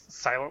begin just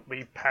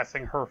silently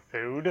passing her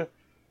food.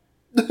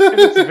 And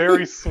it's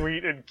very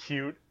sweet and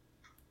cute.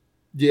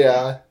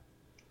 Yeah.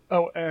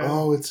 Oh,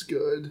 and, it's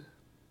good.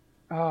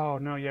 Oh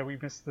no, yeah, we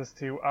missed this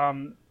too.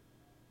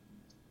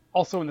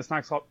 Also in the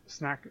snack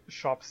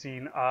shop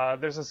scene,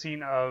 there's a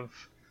scene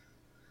of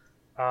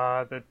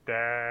the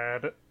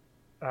dad,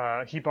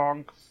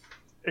 Hibong,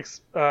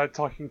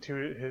 talking to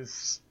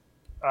his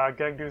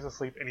Gangdu's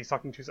asleep, and he's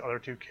talking to his other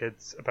two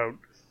kids about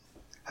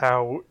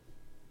how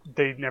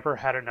they never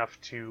had enough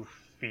to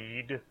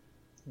feed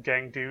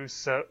Gangdu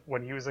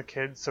when he was a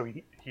kid, so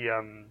he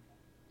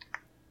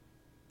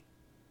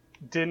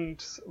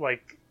didn't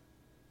like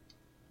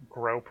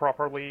grow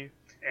properly,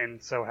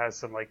 and so has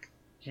some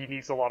he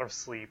needs a lot of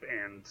sleep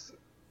and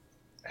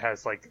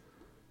has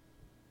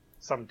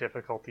some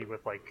difficulty with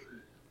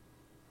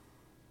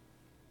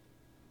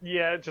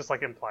it just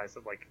implies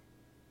that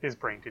his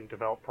brain didn't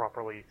develop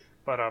properly.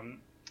 But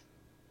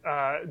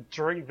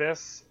during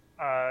this,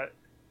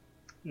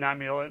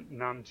 Namil and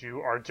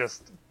Namju are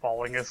just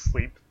falling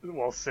asleep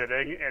while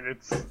sitting, and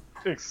it's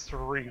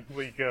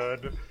extremely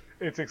good.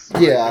 It's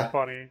extremely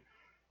funny.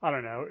 I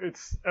don't know.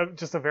 It's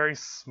just a very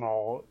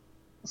small,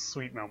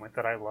 sweet moment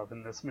that I love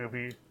in this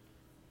movie.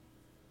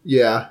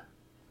 Yeah.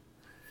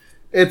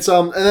 It's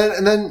and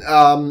then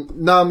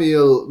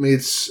Namil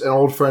meets an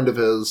old friend of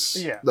his.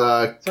 Yeah.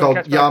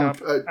 Called Yam.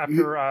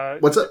 After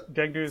what's it?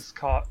 Gangdu's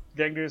caught.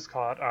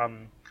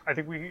 I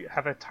think we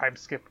have a time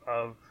skip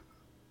of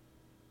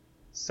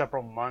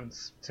several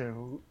months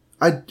to.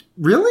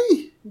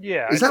 Really?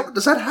 Yeah.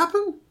 Does that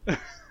happen?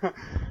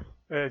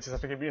 Just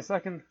have to give me a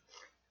second.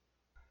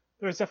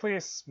 There's definitely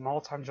a small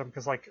time jump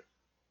because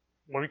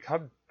when we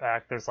come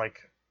back, there's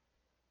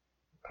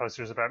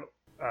posters about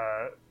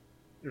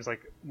there's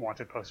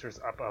wanted posters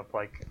up of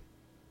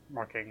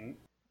marking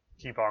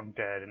Hibong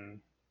dead and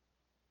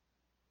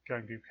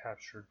Gangdu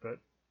captured, but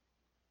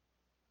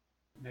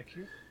Nick,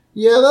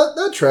 yeah,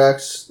 that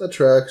tracks. That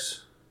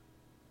tracks.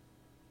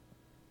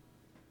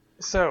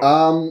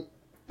 So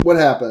what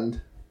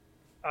happened?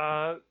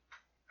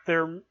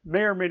 There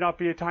may or may not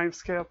be a time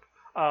skip.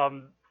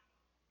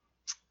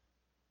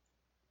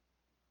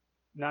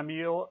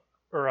 Namil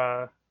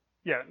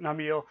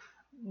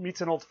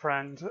meets an old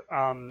friend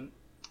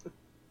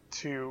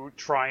to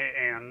try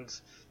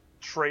and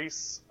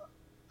trace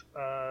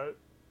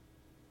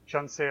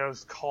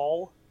Janseo's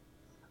call.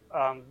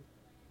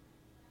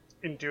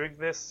 In doing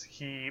this,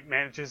 he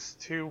manages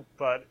to,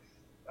 but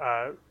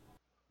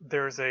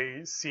there's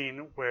a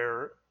scene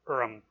where,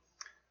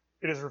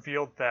 it is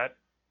revealed that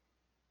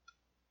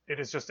it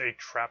is just a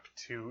trap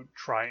to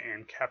try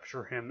and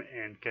capture him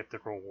and get the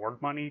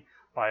reward money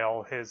by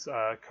all his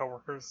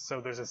coworkers. So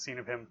there's a scene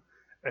of him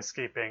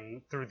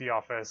escaping through the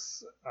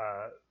office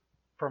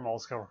from all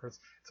his coworkers.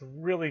 It's a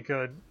really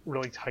good,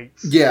 really tight,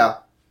 Yeah.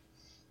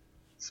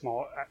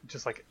 small,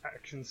 just like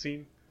action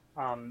scene.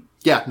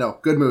 Yeah, no,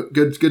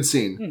 good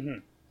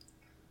scene.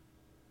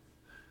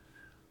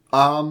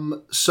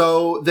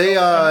 So they,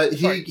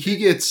 he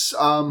gets,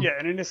 Yeah,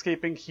 and in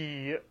escaping,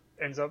 he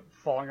ends up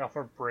falling off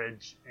a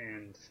bridge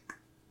and,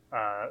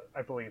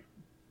 I believe,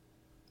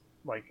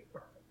 like,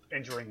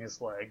 injuring his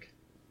leg.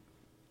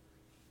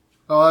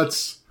 Oh,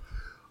 that's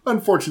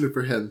unfortunate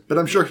for him, but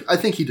I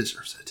think he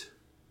deserves it.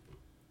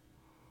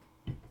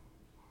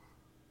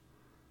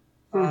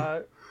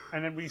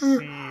 And then we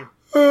see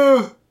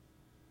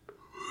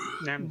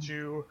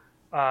Namju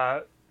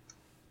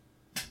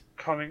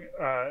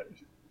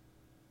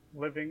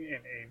living in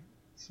a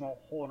small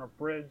hole in a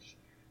bridge.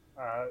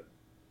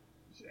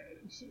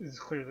 It's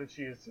clear that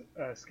she is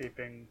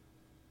escaping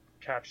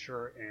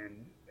capture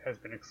and has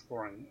been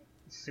exploring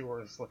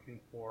sewers looking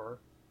for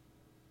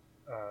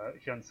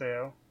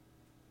Hyunseo.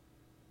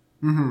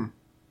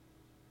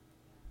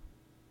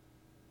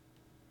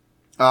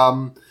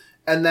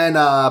 And then,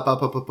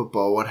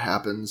 what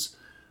happens?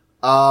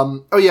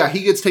 Oh yeah,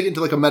 he gets taken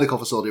to like a medical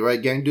facility,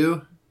 right?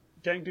 Gangdu?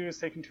 Gangdu is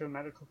taken to a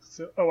medical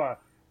facility.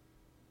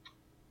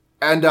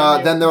 And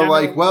then they're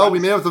like, well, we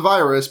may have the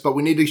virus, but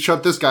we need to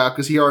shut this guy up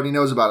because he already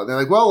knows about it. And they're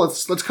like, well,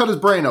 let's cut his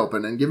brain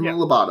open and give him a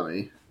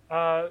lobotomy.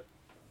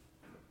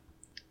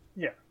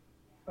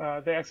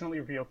 They accidentally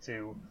reveal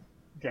to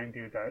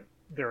Gangdu that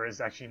there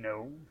is actually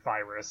no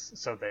virus,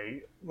 so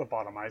they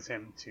lobotomize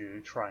him to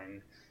try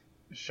and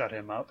shut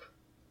him up.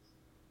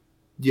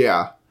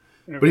 Yeah.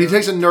 But he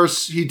takes a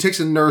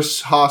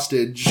nurse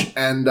hostage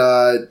and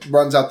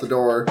runs out the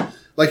door.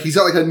 Like, he's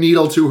got, like, a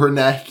needle to her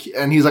neck,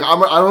 and he's like, I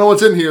don't know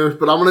what's in here,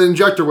 but I'm going to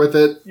inject her with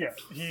it. Yeah,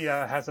 he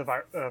has a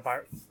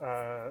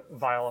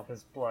vial of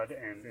his blood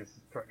and is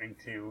threatening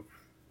to...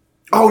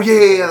 Oh,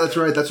 yeah, that's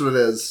right, that's what it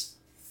is.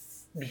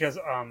 Because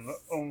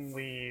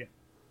only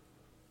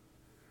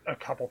a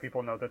couple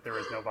people know that there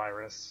is no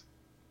virus.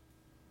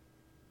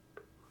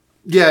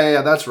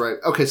 Yeah, that's right.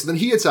 Okay, so then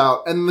he gets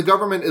out, and the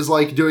government is,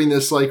 like, doing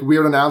this, like,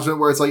 weird announcement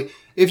where it's like,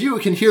 if you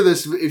can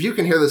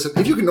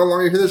no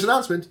longer hear this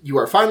announcement, you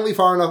are finally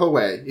far enough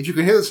away. If you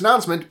can hear this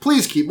announcement,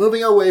 please keep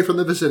moving away from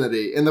the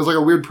vicinity. And there's, like,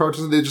 a weird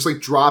protest, and they just, like,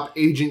 drop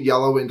Agent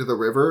Yellow into the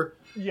river.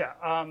 Yeah,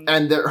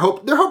 and they're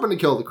hoping to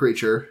kill the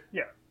creature.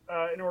 Yeah,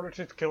 in order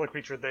to kill a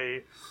creature,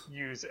 they're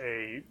using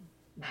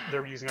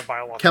a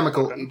biological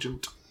chemical weapon.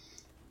 Agent.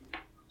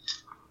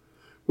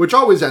 Which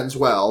always ends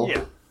well.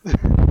 Yeah.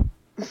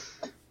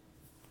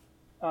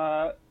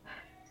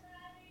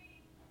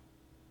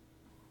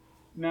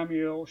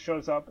 Namiel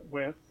shows up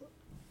with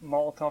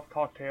Molotov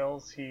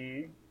cocktails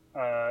he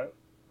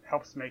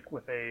helps make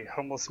with a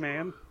homeless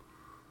man.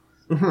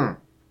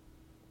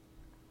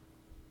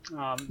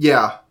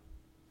 Yeah.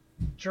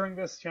 During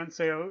this,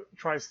 Hyunseo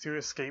tries to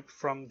escape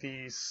from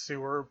the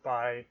sewer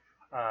by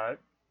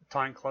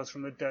tying clothes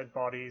from the dead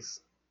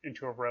bodies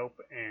into a rope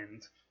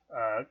and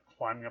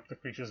climbing up the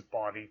creature's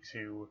body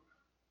to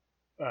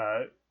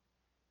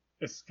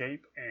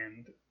escape,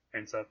 and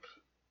ends up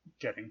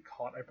getting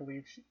caught, I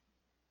believe.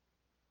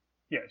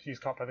 She's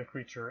caught by the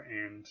creature,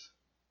 and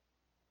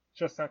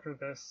just after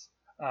this,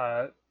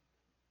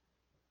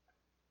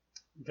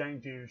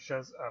 Gangdu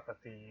shows up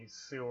at the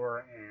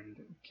sewer and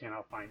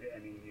cannot find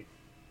any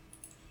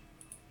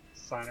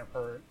sign of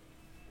her.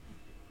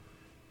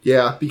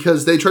 Yeah,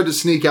 because they tried to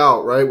sneak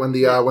out, right, when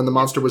the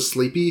monster was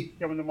sleepy.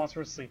 Yeah, when the monster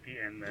was sleepy,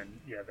 and then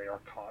they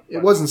are caught.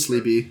 It wasn't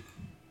sleepy.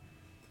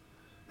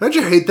 Don't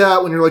you hate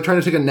that when you're like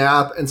trying to take a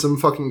nap and some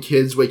fucking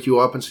kids wake you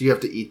up and so you have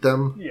to eat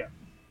them? Yeah.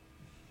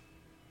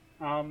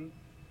 And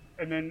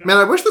then man,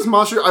 I wish this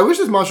monster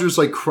just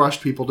like crushed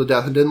people to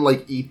death and didn't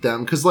like eat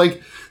them, because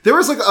like there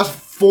was like a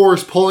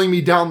force pulling me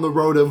down the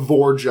road of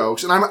vor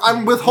jokes, and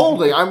I'm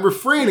withholding, I'm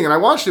refraining, and I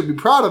want you to be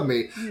proud of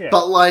me,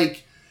 but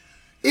like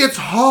it's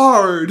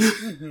hard.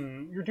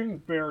 Mm-hmm. You're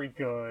doing very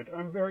good.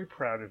 I'm very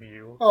proud of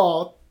you.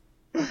 Oh,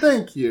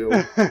 thank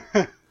you.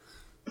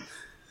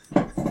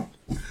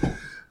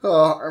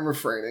 Oh, I'm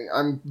refraining.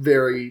 I'm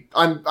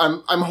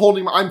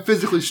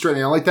physically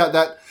straining. I like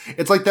that.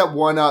 It's like that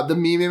one, the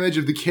meme image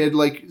of the kid,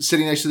 like,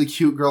 sitting next to the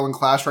cute girl in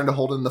class trying to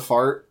hold in the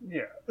fart.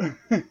 Yeah.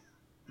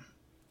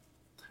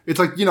 It's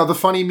like, the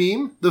funny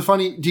meme?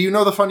 Do you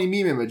know the funny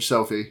meme image,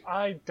 Sophie?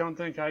 I don't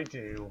think I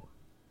do.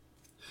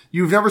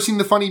 You've never seen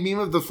the funny meme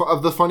of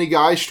the funny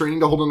guy straining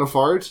to hold in a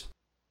fart?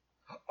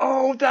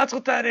 Oh, that's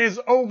what that is!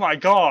 Oh my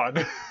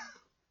god!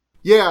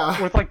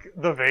 Yeah. With, like,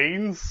 the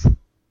veins?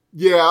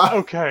 Yeah.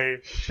 Okay,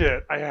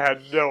 shit. I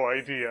had no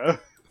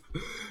idea.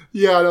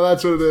 Yeah, no,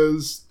 that's what it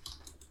is.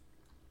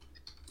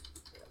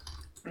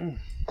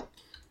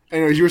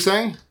 Anyways, you were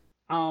saying?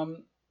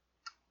 So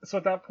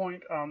at that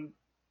point,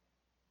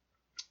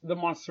 the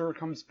monster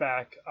comes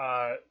back.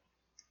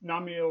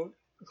 Namiel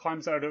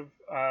climbs out of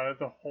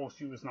the hole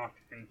she was knocked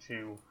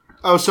into.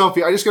 Oh,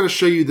 Sophie, I just got to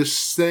show you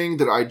this thing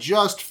that I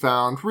just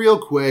found real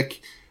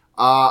quick.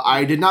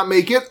 I did not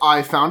make it.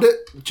 I found it.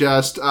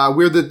 Just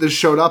weird that this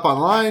showed up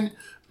online,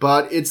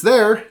 but it's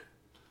there.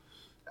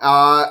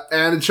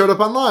 And it showed up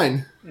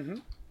online. Mm-hmm.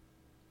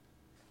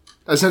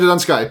 I sent it on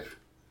Skype.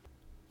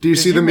 Do you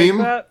see the meme?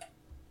 That?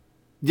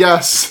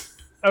 Yes.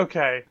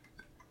 Okay.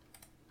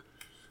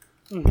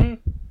 Mm-hmm.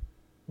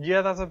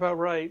 Yeah, that's about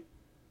right.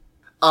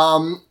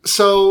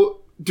 So,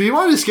 do you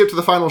want to skip to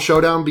the final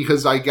showdown?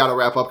 Because I gotta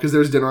wrap up because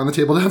there's dinner on the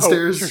table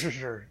downstairs. Oh,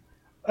 sure.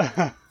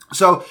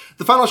 So,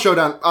 the final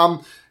showdown.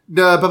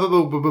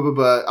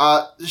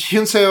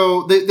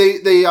 Hyunseo,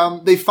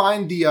 they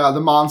find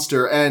the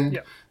monster,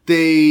 and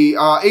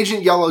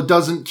Agent Yellow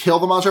doesn't kill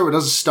the monster, but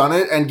does stun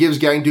it, and gives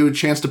Gangdu a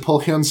chance to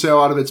pull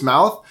Hyunseo out of its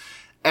mouth.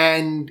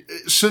 And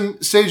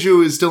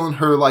Seju is still in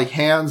her, like,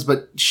 hands,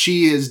 but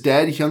she is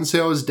dead.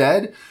 Hyunseo is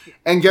dead.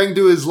 And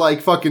Gangdu is,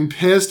 like, fucking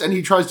pissed, and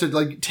he tries to,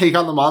 like, take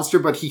on the monster,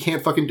 but he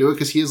can't fucking do it,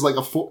 because he is like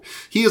a 5'11"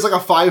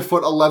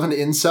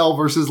 incel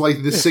versus,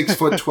 like, the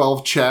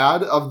 6'12"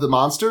 Chad of the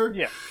monster.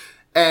 Yeah.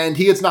 And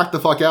he gets knocked the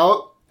fuck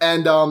out.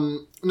 And,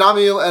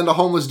 Namiel and a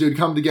homeless dude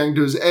come to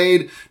Gangdu's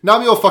aid.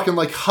 Namiel fucking,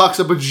 like, hucks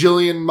a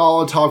bajillion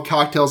Molotov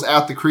cocktails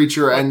at the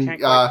creature, and,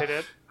 can't quite hit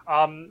it.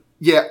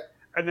 Yeah.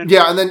 And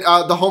then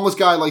the homeless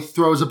guy, like,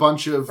 throws a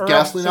bunch of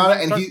gasoline on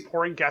it, and he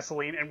pouring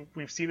gasoline, and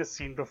we've seen a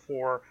scene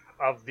before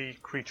of the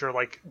creature,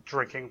 like,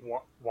 drinking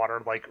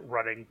water, like,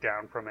 running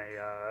down from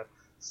a,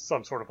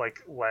 some sort of,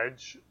 like,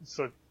 ledge.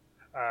 So,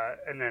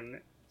 and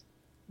then,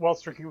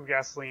 whilst drinking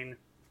gasoline,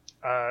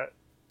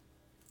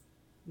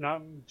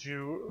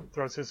 Namju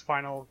throws his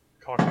final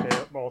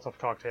cocktail, Molotov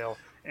cocktail,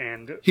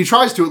 and... He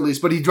tries to, at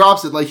least, but he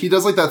drops it. Like, he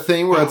does, like, that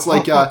thing where it's,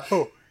 like,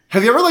 have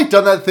you ever, like,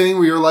 done that thing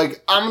where you're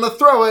like, I'm gonna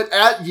throw it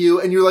at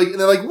you, and you're like, and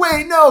they're like,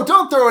 wait, no,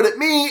 don't throw it at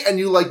me, and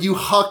you, like, you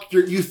drop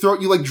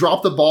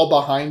the ball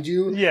behind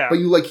you, but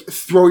you, like,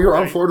 throw your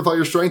arm forward with all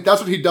your strength.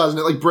 That's what he does, and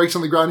it, like, breaks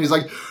on the ground, and he's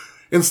like,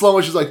 in slow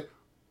motion, he's like,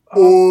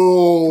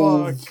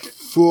 oh,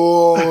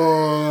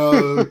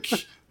 fuck.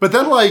 But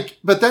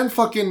then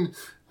fucking,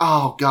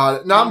 oh,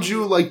 God,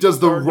 Namju, like, does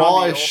the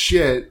rawest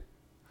shit.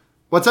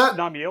 What's that?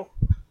 Namiel.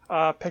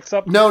 Picks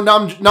up... No,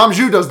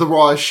 Namju does the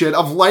rawest shit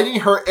of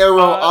lighting her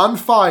arrow on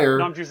fire.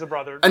 Namju's the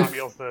brother,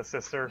 Namiel's the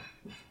sister.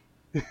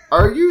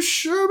 Are you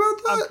sure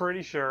about that? I'm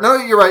pretty sure. No,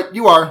 you're right.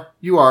 You are.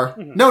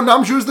 Mm-hmm. No,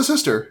 Namju's the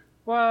sister.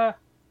 What?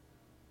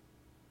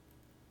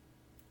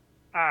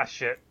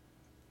 Shit.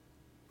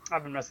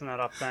 I've been messing that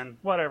up then.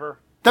 Whatever.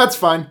 That's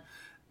fine.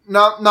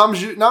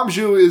 Namju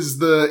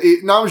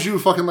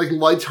fucking, like,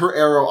 lights her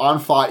arrow on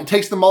fire. It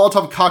takes the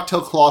Molotov cocktail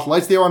cloth,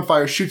 lights the arrow on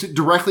fire, shoots it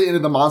directly into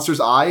the monster's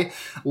eye,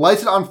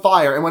 lights it on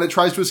fire, and when it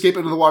tries to escape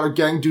into the water,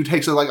 Gangdu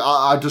takes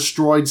a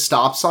destroyed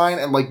stop sign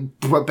and, like,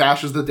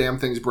 bashes the damn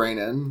thing's brain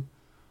in.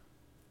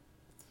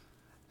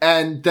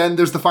 And then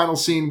there's the final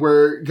scene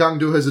where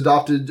Gangdu has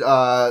adopted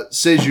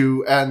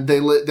Seju, and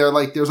they're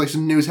like, there's, like,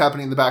 some news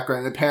happening in the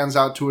background, and it pans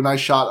out to a nice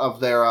shot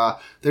of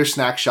their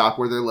snack shop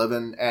where they're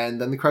living,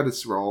 and then the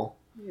credits roll.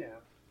 Yeah.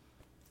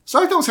 So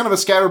I thought it was kind of a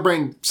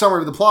scatterbrain summary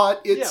of the plot.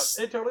 Yeah,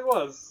 it totally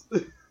was.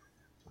 But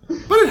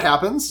it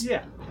happens.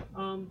 Yeah.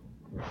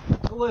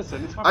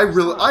 Listen, it's I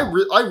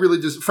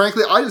really just,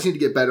 frankly, I just need to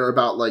get better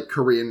about, like,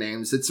 Korean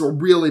names. It's a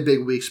really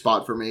big weak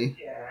spot for me.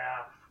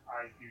 Yeah,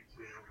 I do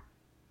too.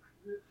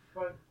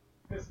 But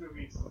this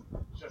movie's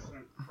just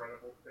an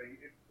incredible thing.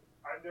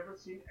 I've never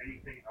seen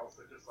anything else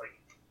that just, like,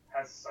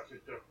 has such a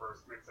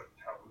diverse mix of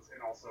tones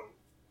and also...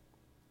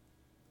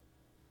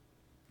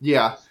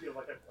 Yeah. I just feel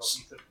like a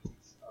cohesive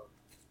piece of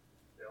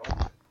film.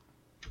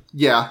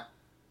 Yeah.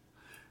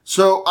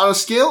 So on a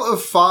scale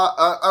of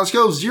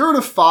 0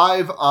 to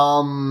 5,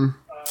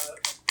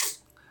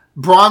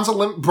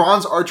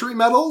 bronze archery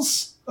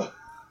medals.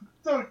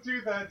 Don't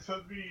do that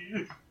to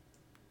me.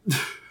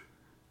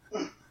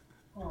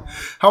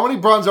 How many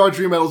bronze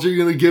archery medals are you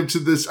going to give to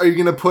this? Are you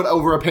going to put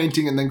over a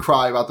painting and then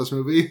cry about this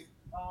movie?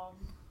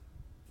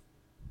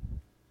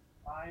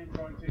 I am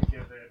going to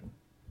give it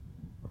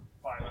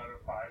 5 out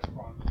of 5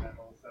 bronze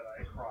medals that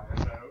I cry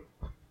about.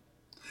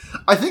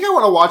 I think I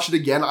want to watch it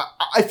again.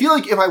 I feel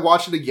like if I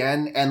watch it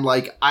again and,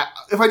 like,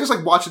 if I just,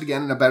 like, watch it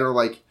again in a better,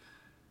 like,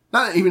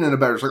 not even in a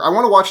better, like, I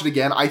want to watch it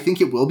again. I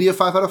think it will be a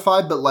 5 out of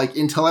 5, but, like,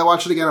 until I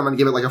watch it again, I'm going to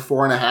give it, like, a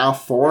 4.5,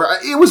 4.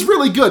 It was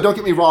really good, don't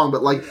get me wrong,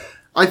 but, like,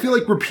 I feel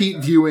like repeat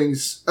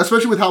viewings,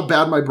 especially with how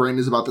bad my brain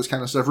is about this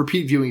kind of stuff,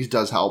 repeat viewings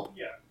does help.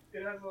 Yeah,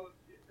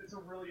 it's a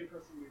really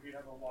interesting movie. It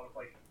has a lot of,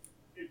 like,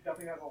 it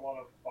definitely has a lot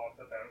of thoughts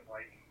about,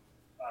 like,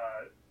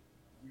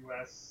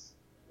 U.S.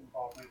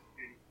 involvement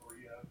in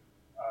Korea,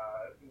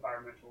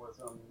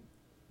 environmentalism.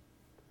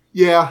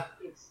 Yeah.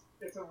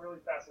 It's a really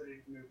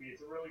fascinating movie.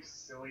 It's a really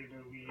silly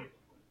movie.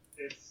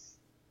 It's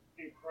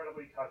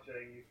incredibly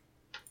touching.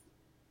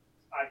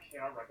 I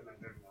cannot recommend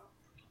it enough.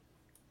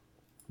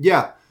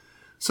 Yeah.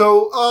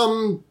 So,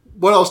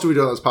 what else do we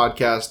do on this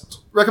podcast?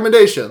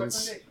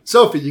 Recommendations.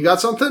 Sophie, you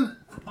got something?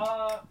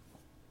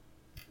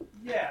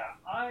 Yeah,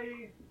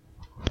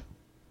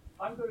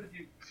 I'm going to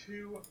do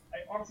 2. I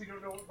honestly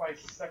don't know what my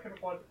second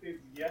one is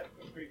yet,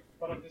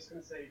 but I'm just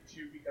going to say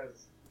 2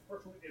 because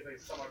first one is a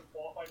somewhat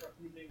qualified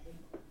recommendation.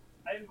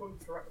 I am going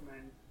to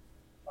recommend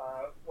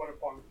one of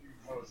Bong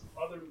Joon-ho's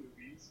other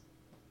movies.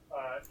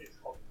 It's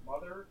called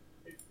Mother.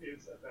 It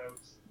is about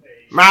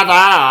a...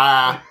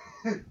 Mother!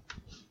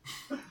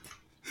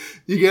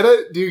 You get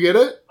it? Do you get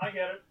it? I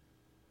get it.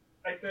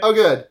 I think, Oh,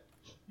 good.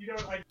 You know,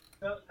 I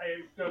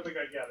don't think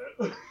I get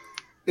it.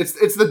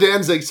 It's the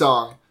Danzig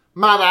song.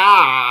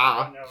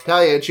 Mother!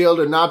 Tell your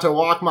children not to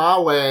walk my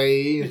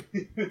way.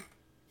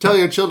 Tell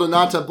your children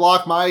not to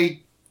block my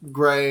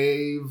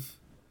grave.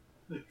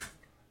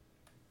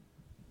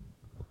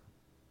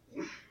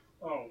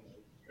 Oh,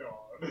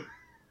 God.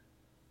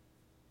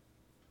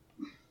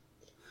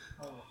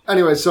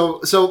 Anyway,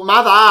 so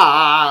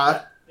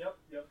Mother! Yep.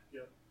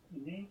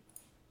 Mm-hmm.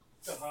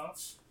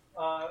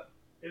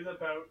 Is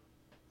about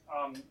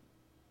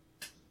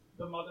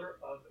the mother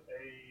of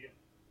a...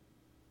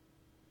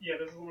 Yeah,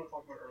 this is what I was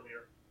talking about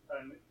earlier.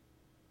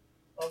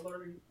 A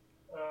learning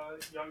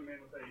young man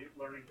with a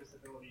learning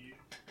disability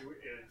who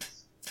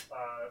is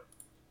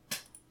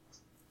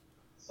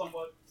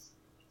somewhat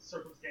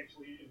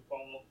circumstantially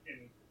involved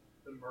in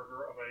the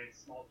murder of a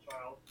small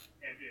child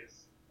and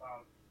is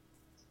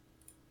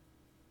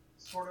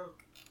sort of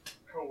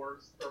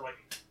coerced or like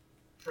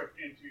tricked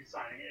into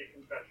signing a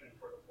confession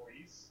for the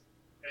police,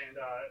 and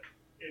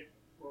it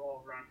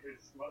revolves around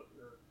his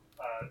mother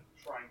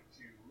trying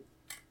to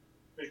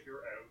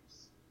figure out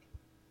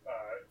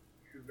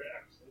who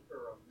actually,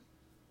 or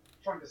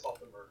trying to solve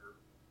the murder,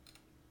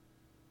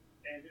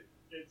 and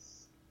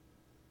it's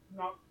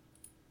not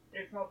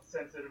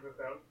sensitive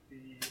about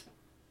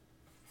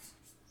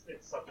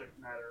its subject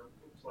matter,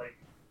 which like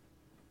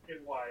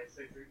is why I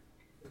say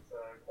it's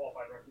a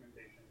qualified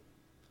recommendation,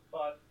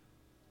 but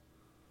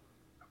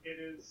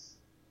it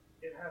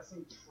has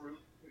some truly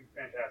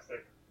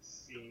fantastic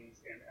scenes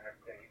and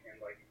acting,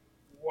 and like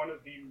one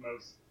of the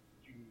most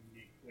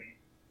uniquely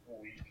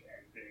bleak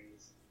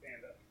endings.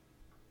 And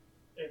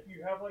if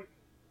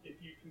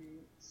you can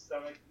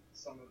stomach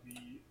some of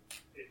the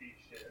iffy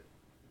shit,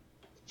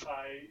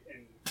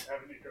 and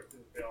have an interest in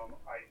the film,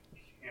 I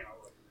cannot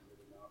recommend it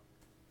enough.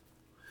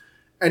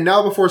 And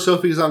now, before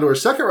Sophie goes on to her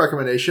second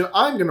recommendation,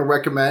 I'm going to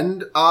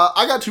recommend...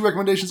 I got 2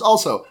 recommendations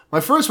also. My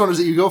first one is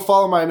that you go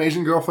follow my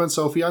amazing girlfriend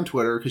Sophie on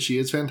Twitter, because she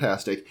is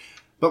fantastic.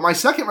 But my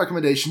second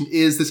recommendation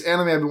is this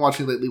anime I've been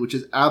watching lately, which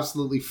is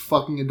absolutely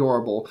fucking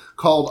adorable,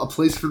 called A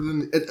Place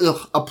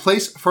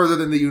Further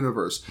Than the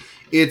Universe.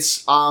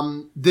 It's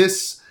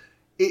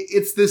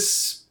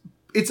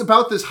it's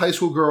about this high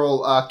school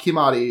girl,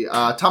 Kimari,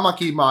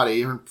 Tamaki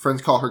Mari, her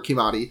friends call her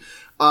Kimari,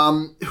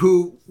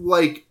 who,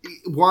 like,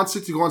 wants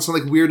it to go on some,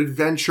 like, weird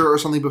adventure or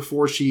something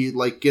before she,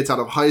 like, gets out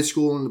of high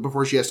school and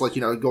before she has to, like,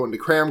 you know, go into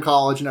cram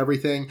college and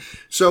everything.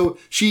 So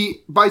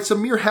she, by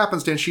some mere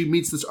happenstance, she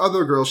meets this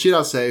other girl,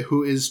 Shirase,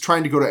 who is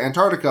trying to go to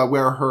Antarctica,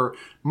 where her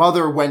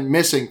mother went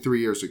missing 3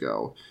 years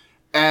ago.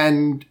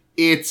 And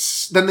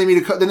then they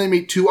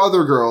meet 2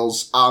 other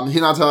girls,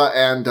 Hinata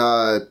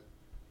and,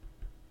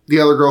 the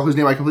other girl whose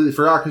name I completely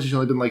forgot because she's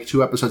only been like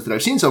 2 episodes that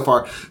I've seen so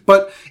far.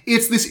 But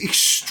it's this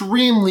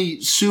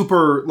extremely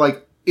super,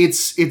 like,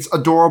 it's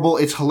adorable.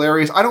 It's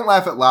hilarious. I don't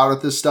laugh out loud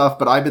at this stuff,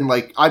 but I've been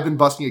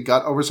busting a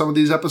gut over some of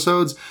these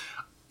episodes.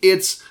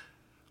 It's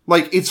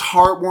like, it's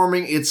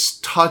heartwarming. It's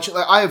touching.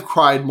 Like, I have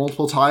cried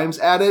multiple times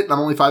at it, and I'm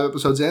only 5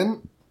 episodes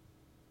in.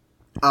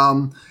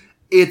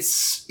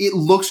 It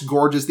looks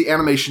gorgeous. The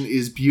animation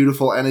is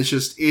beautiful, and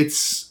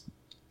it's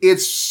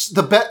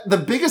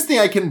the biggest thing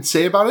I can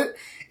say about it.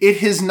 It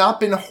has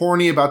not been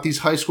horny about these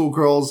high school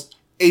girls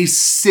a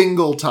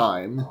single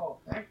time. Oh,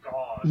 thank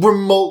God.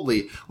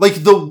 Remotely. Like,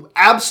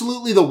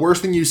 absolutely the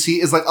worst thing you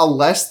see is like a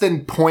less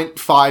than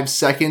 0.5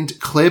 second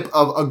clip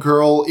of a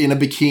girl in a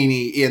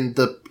bikini in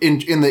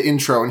the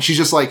intro. And she's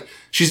just like,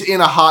 she's in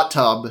a hot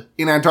tub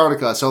in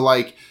Antarctica. So,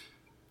 like,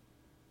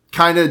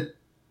 kind of,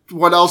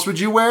 what else would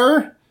you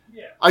wear?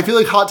 Yeah. I feel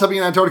like hot tubbing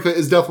in Antarctica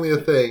is definitely a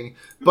thing.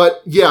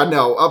 But yeah,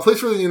 no, A Place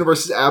Further Than the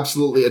Universe is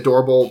absolutely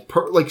adorable,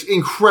 like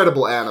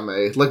incredible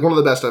anime, like one of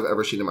the best I've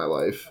ever seen in my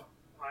life.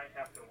 I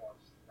have to watch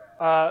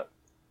that.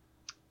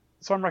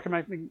 So I'm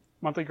recommending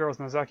Monthly Girls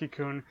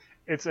Nozaki-kun.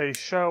 It's a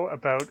show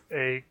about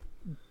a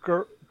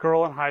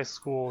girl in high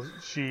school.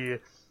 She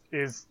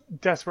is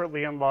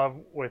desperately in love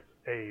with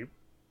a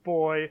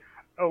boy,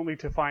 only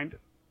to find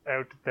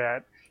out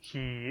that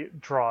he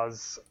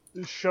draws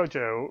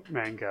shoujo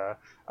manga.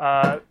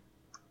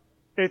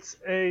 It's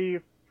a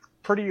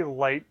pretty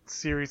light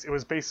series. It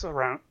was based on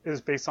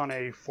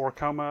a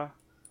 4-koma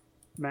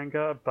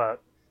manga,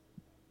 but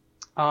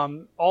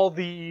all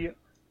the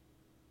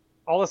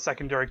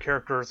secondary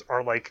characters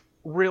are like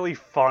really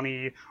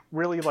funny,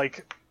 really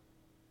like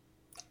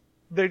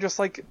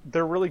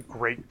they're really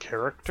great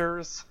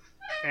characters,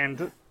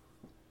 and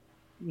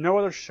no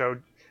other show,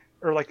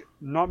 or like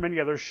not many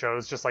other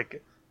shows, just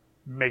like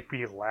make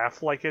me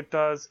laugh like it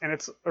does, and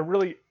it's a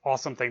really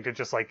awesome thing to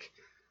just like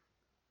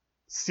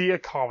see a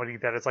comedy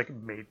that is like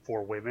made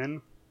for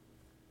women.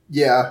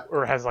 Yeah.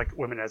 Or has like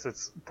women as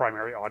its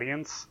primary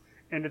audience.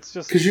 And it's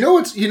just... Because you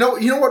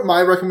know what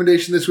my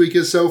recommendation this week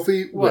is,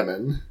 Sophie? What?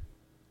 Women.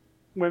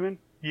 Women?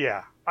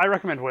 Yeah. I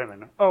recommend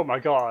Women. Oh my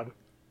god.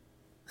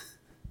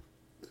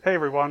 Hey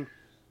everyone.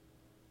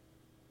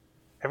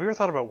 Have you ever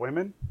thought about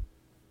women?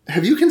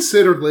 Have you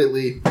considered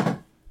lately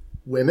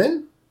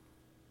women?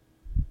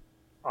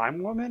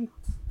 I'm woman?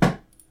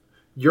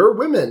 You're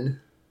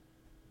women.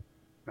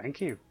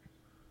 Thank you.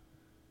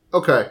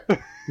 Okay.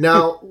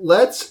 Now,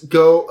 let's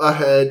go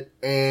ahead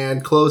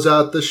and close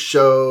out the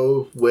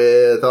show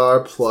with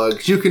our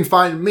plugs. You can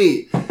find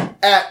me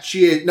at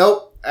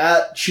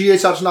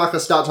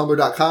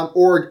chie.sachanakas.tumblr.com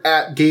or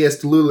at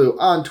gayestlulu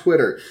on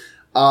Twitter.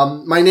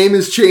 My name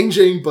is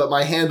changing, but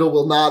my handle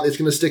will not. It's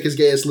going to stick as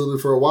gayestlulu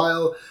for a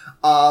while.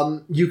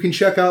 You can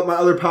check out my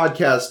other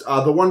podcast,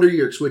 The Wonder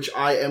Years, which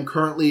I am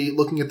currently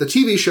looking at the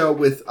TV show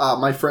with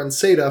my friend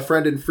Seda,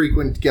 friend and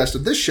frequent guest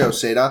of this show,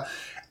 Seda.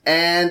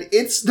 And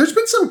there's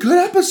been some good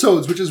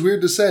episodes, which is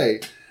weird to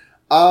say.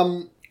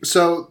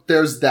 So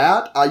there's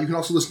that. You can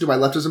also listen to my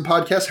leftism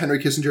podcast, Henry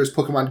Kissinger's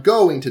Pokemon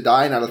Going to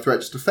Die, Not a Threat,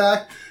 Just a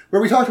Fact,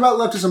 where we talk about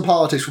leftism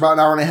politics for about an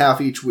hour and a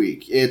half each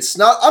week. I'm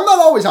not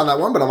always on that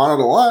one, but I'm on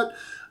it a lot.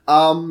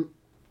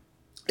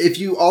 If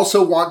you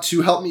also want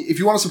to help me, if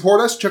you want to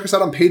support us, check us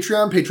out on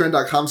Patreon,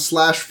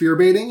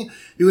 patreon.com/fearbaiting.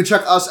 You can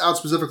check us out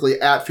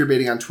specifically at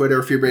fearbaiting on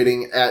Twitter,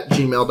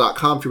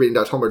 fearbaiting@gmail.com,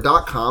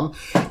 fearbaiting.tumblr.com.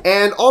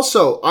 And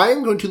also, I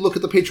am going to look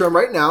at the Patreon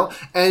right now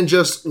and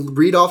just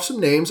read off some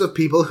names of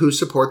people who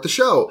support the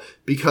show,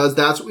 because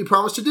that's what we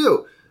promised to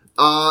do.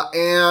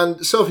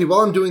 And Sophie,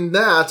 while I'm doing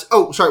that,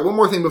 one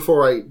more thing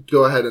before I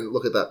go ahead and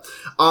look at that.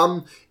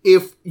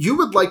 If you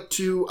would like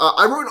to,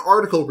 I wrote an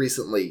article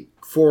recently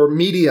for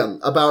Medium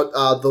about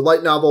the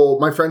light novel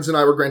My Friends and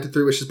I Were Granted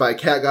 3 Wishes by a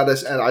Cat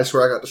Goddess, and I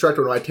Swear I Got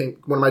Distracted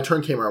when my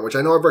turn came around, which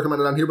I know I've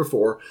recommended on here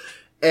before.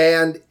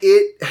 And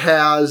it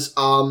has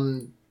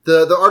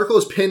the article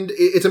is pinned.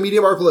 It's a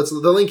Medium article.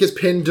 The link is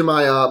pinned to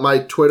my my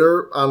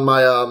Twitter on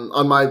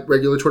my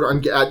regular Twitter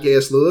at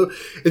gayestlulu.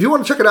 If you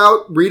want to check it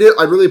out, read it.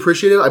 I'd really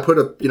appreciate it. I put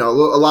a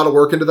lot of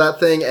work into that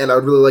thing, and I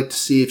would really like to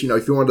see if you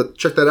want to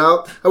check that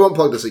out. I won't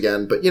plug this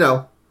again, but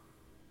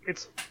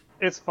it's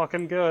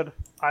fucking good.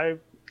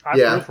 I've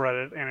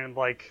proofread it, and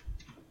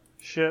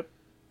shit.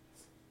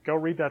 Go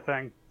read that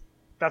thing.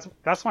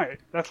 That's my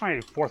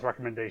fourth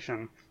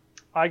recommendation.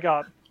 I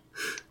got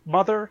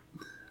Mother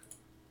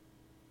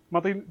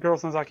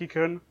Girls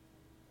Nozaki-kun,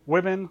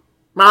 Women,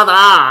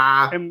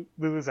 Mother, and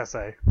Lulu's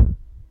essay.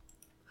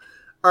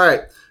 All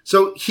right.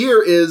 So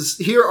here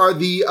are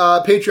the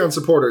Patreon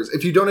supporters.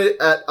 If you donate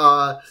at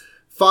 $5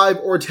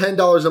 or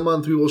 $10 a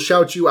month, we will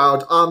shout you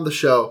out on the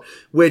show.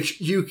 Here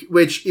is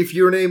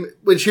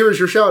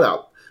your shout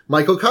out.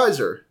 Michael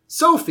Kaiser,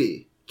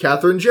 Sophie,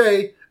 Catherine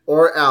J,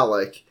 or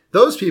Alec.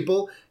 Those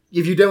people,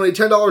 if you donate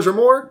 $10 or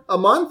more a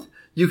month,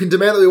 you can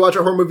demand that we watch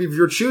a horror movie of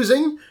your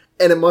choosing,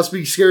 and it must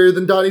be scarier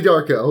than Donnie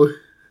Darko.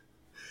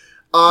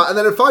 And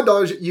then at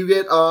 $5, you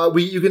get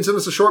you can send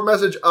us a short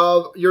message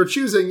of your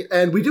choosing,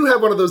 and we do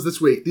have one of those this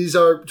week. These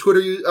are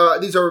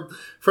these are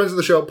friends of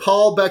the show,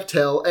 Paul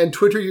Bechtel and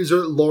Twitter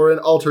user Lauren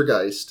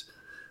Altergeist.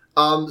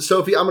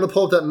 Sophie, I'm going to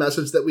pull up that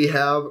message that we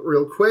have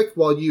real quick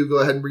while you go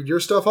ahead and read your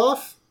stuff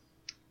off.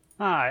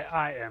 Hi,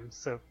 I am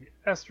Sophie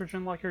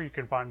Estrogen Liker. You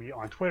can find me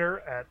on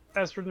Twitter at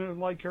Estrogen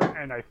Liker,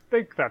 and I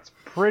think that's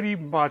pretty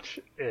much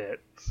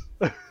it.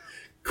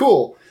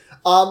 Cool.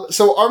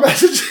 So our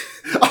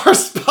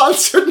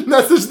sponsored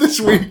message this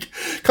week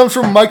comes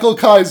from Michael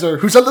Kaiser,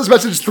 who sent this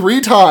message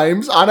 3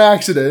 times on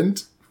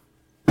accident.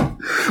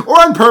 Or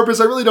on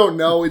purpose, I really don't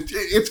know.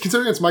 It's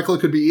considering it's Michael,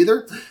 it could be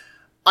either.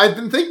 I've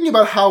been thinking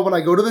about how when I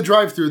go to the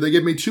drive-thru, they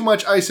give me too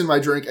much ice in my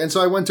drink, and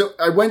so I went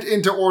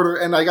in to order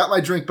and I got my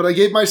drink, but I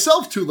gave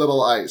myself too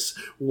little ice.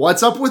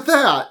 What's up with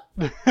that?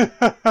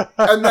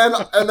 and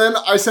then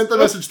I sent the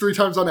message 3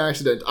 times on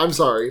accident. I'm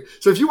sorry.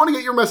 So if you want to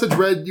get your message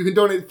read, you can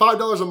donate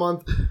 $5 a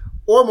month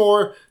or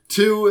more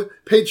to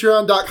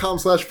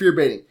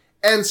patreon.com/fearbaiting.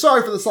 And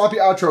sorry for the sloppy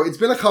outro. It's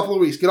been a couple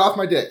of weeks. Get off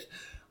my dick.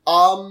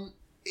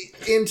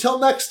 Until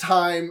next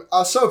time,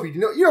 Sophie, you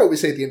know what we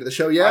say at the end of the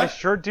show, yeah? I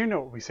sure do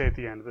know what we say at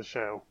the end of the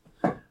show.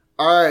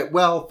 Alright,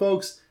 well,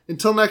 folks,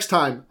 until next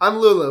time, I'm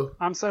Lulu.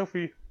 I'm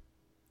Sophie.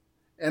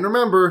 And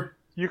remember,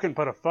 you can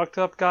put a fucked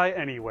up guy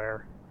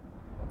anywhere.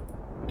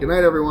 Good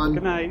night, everyone.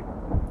 Good night.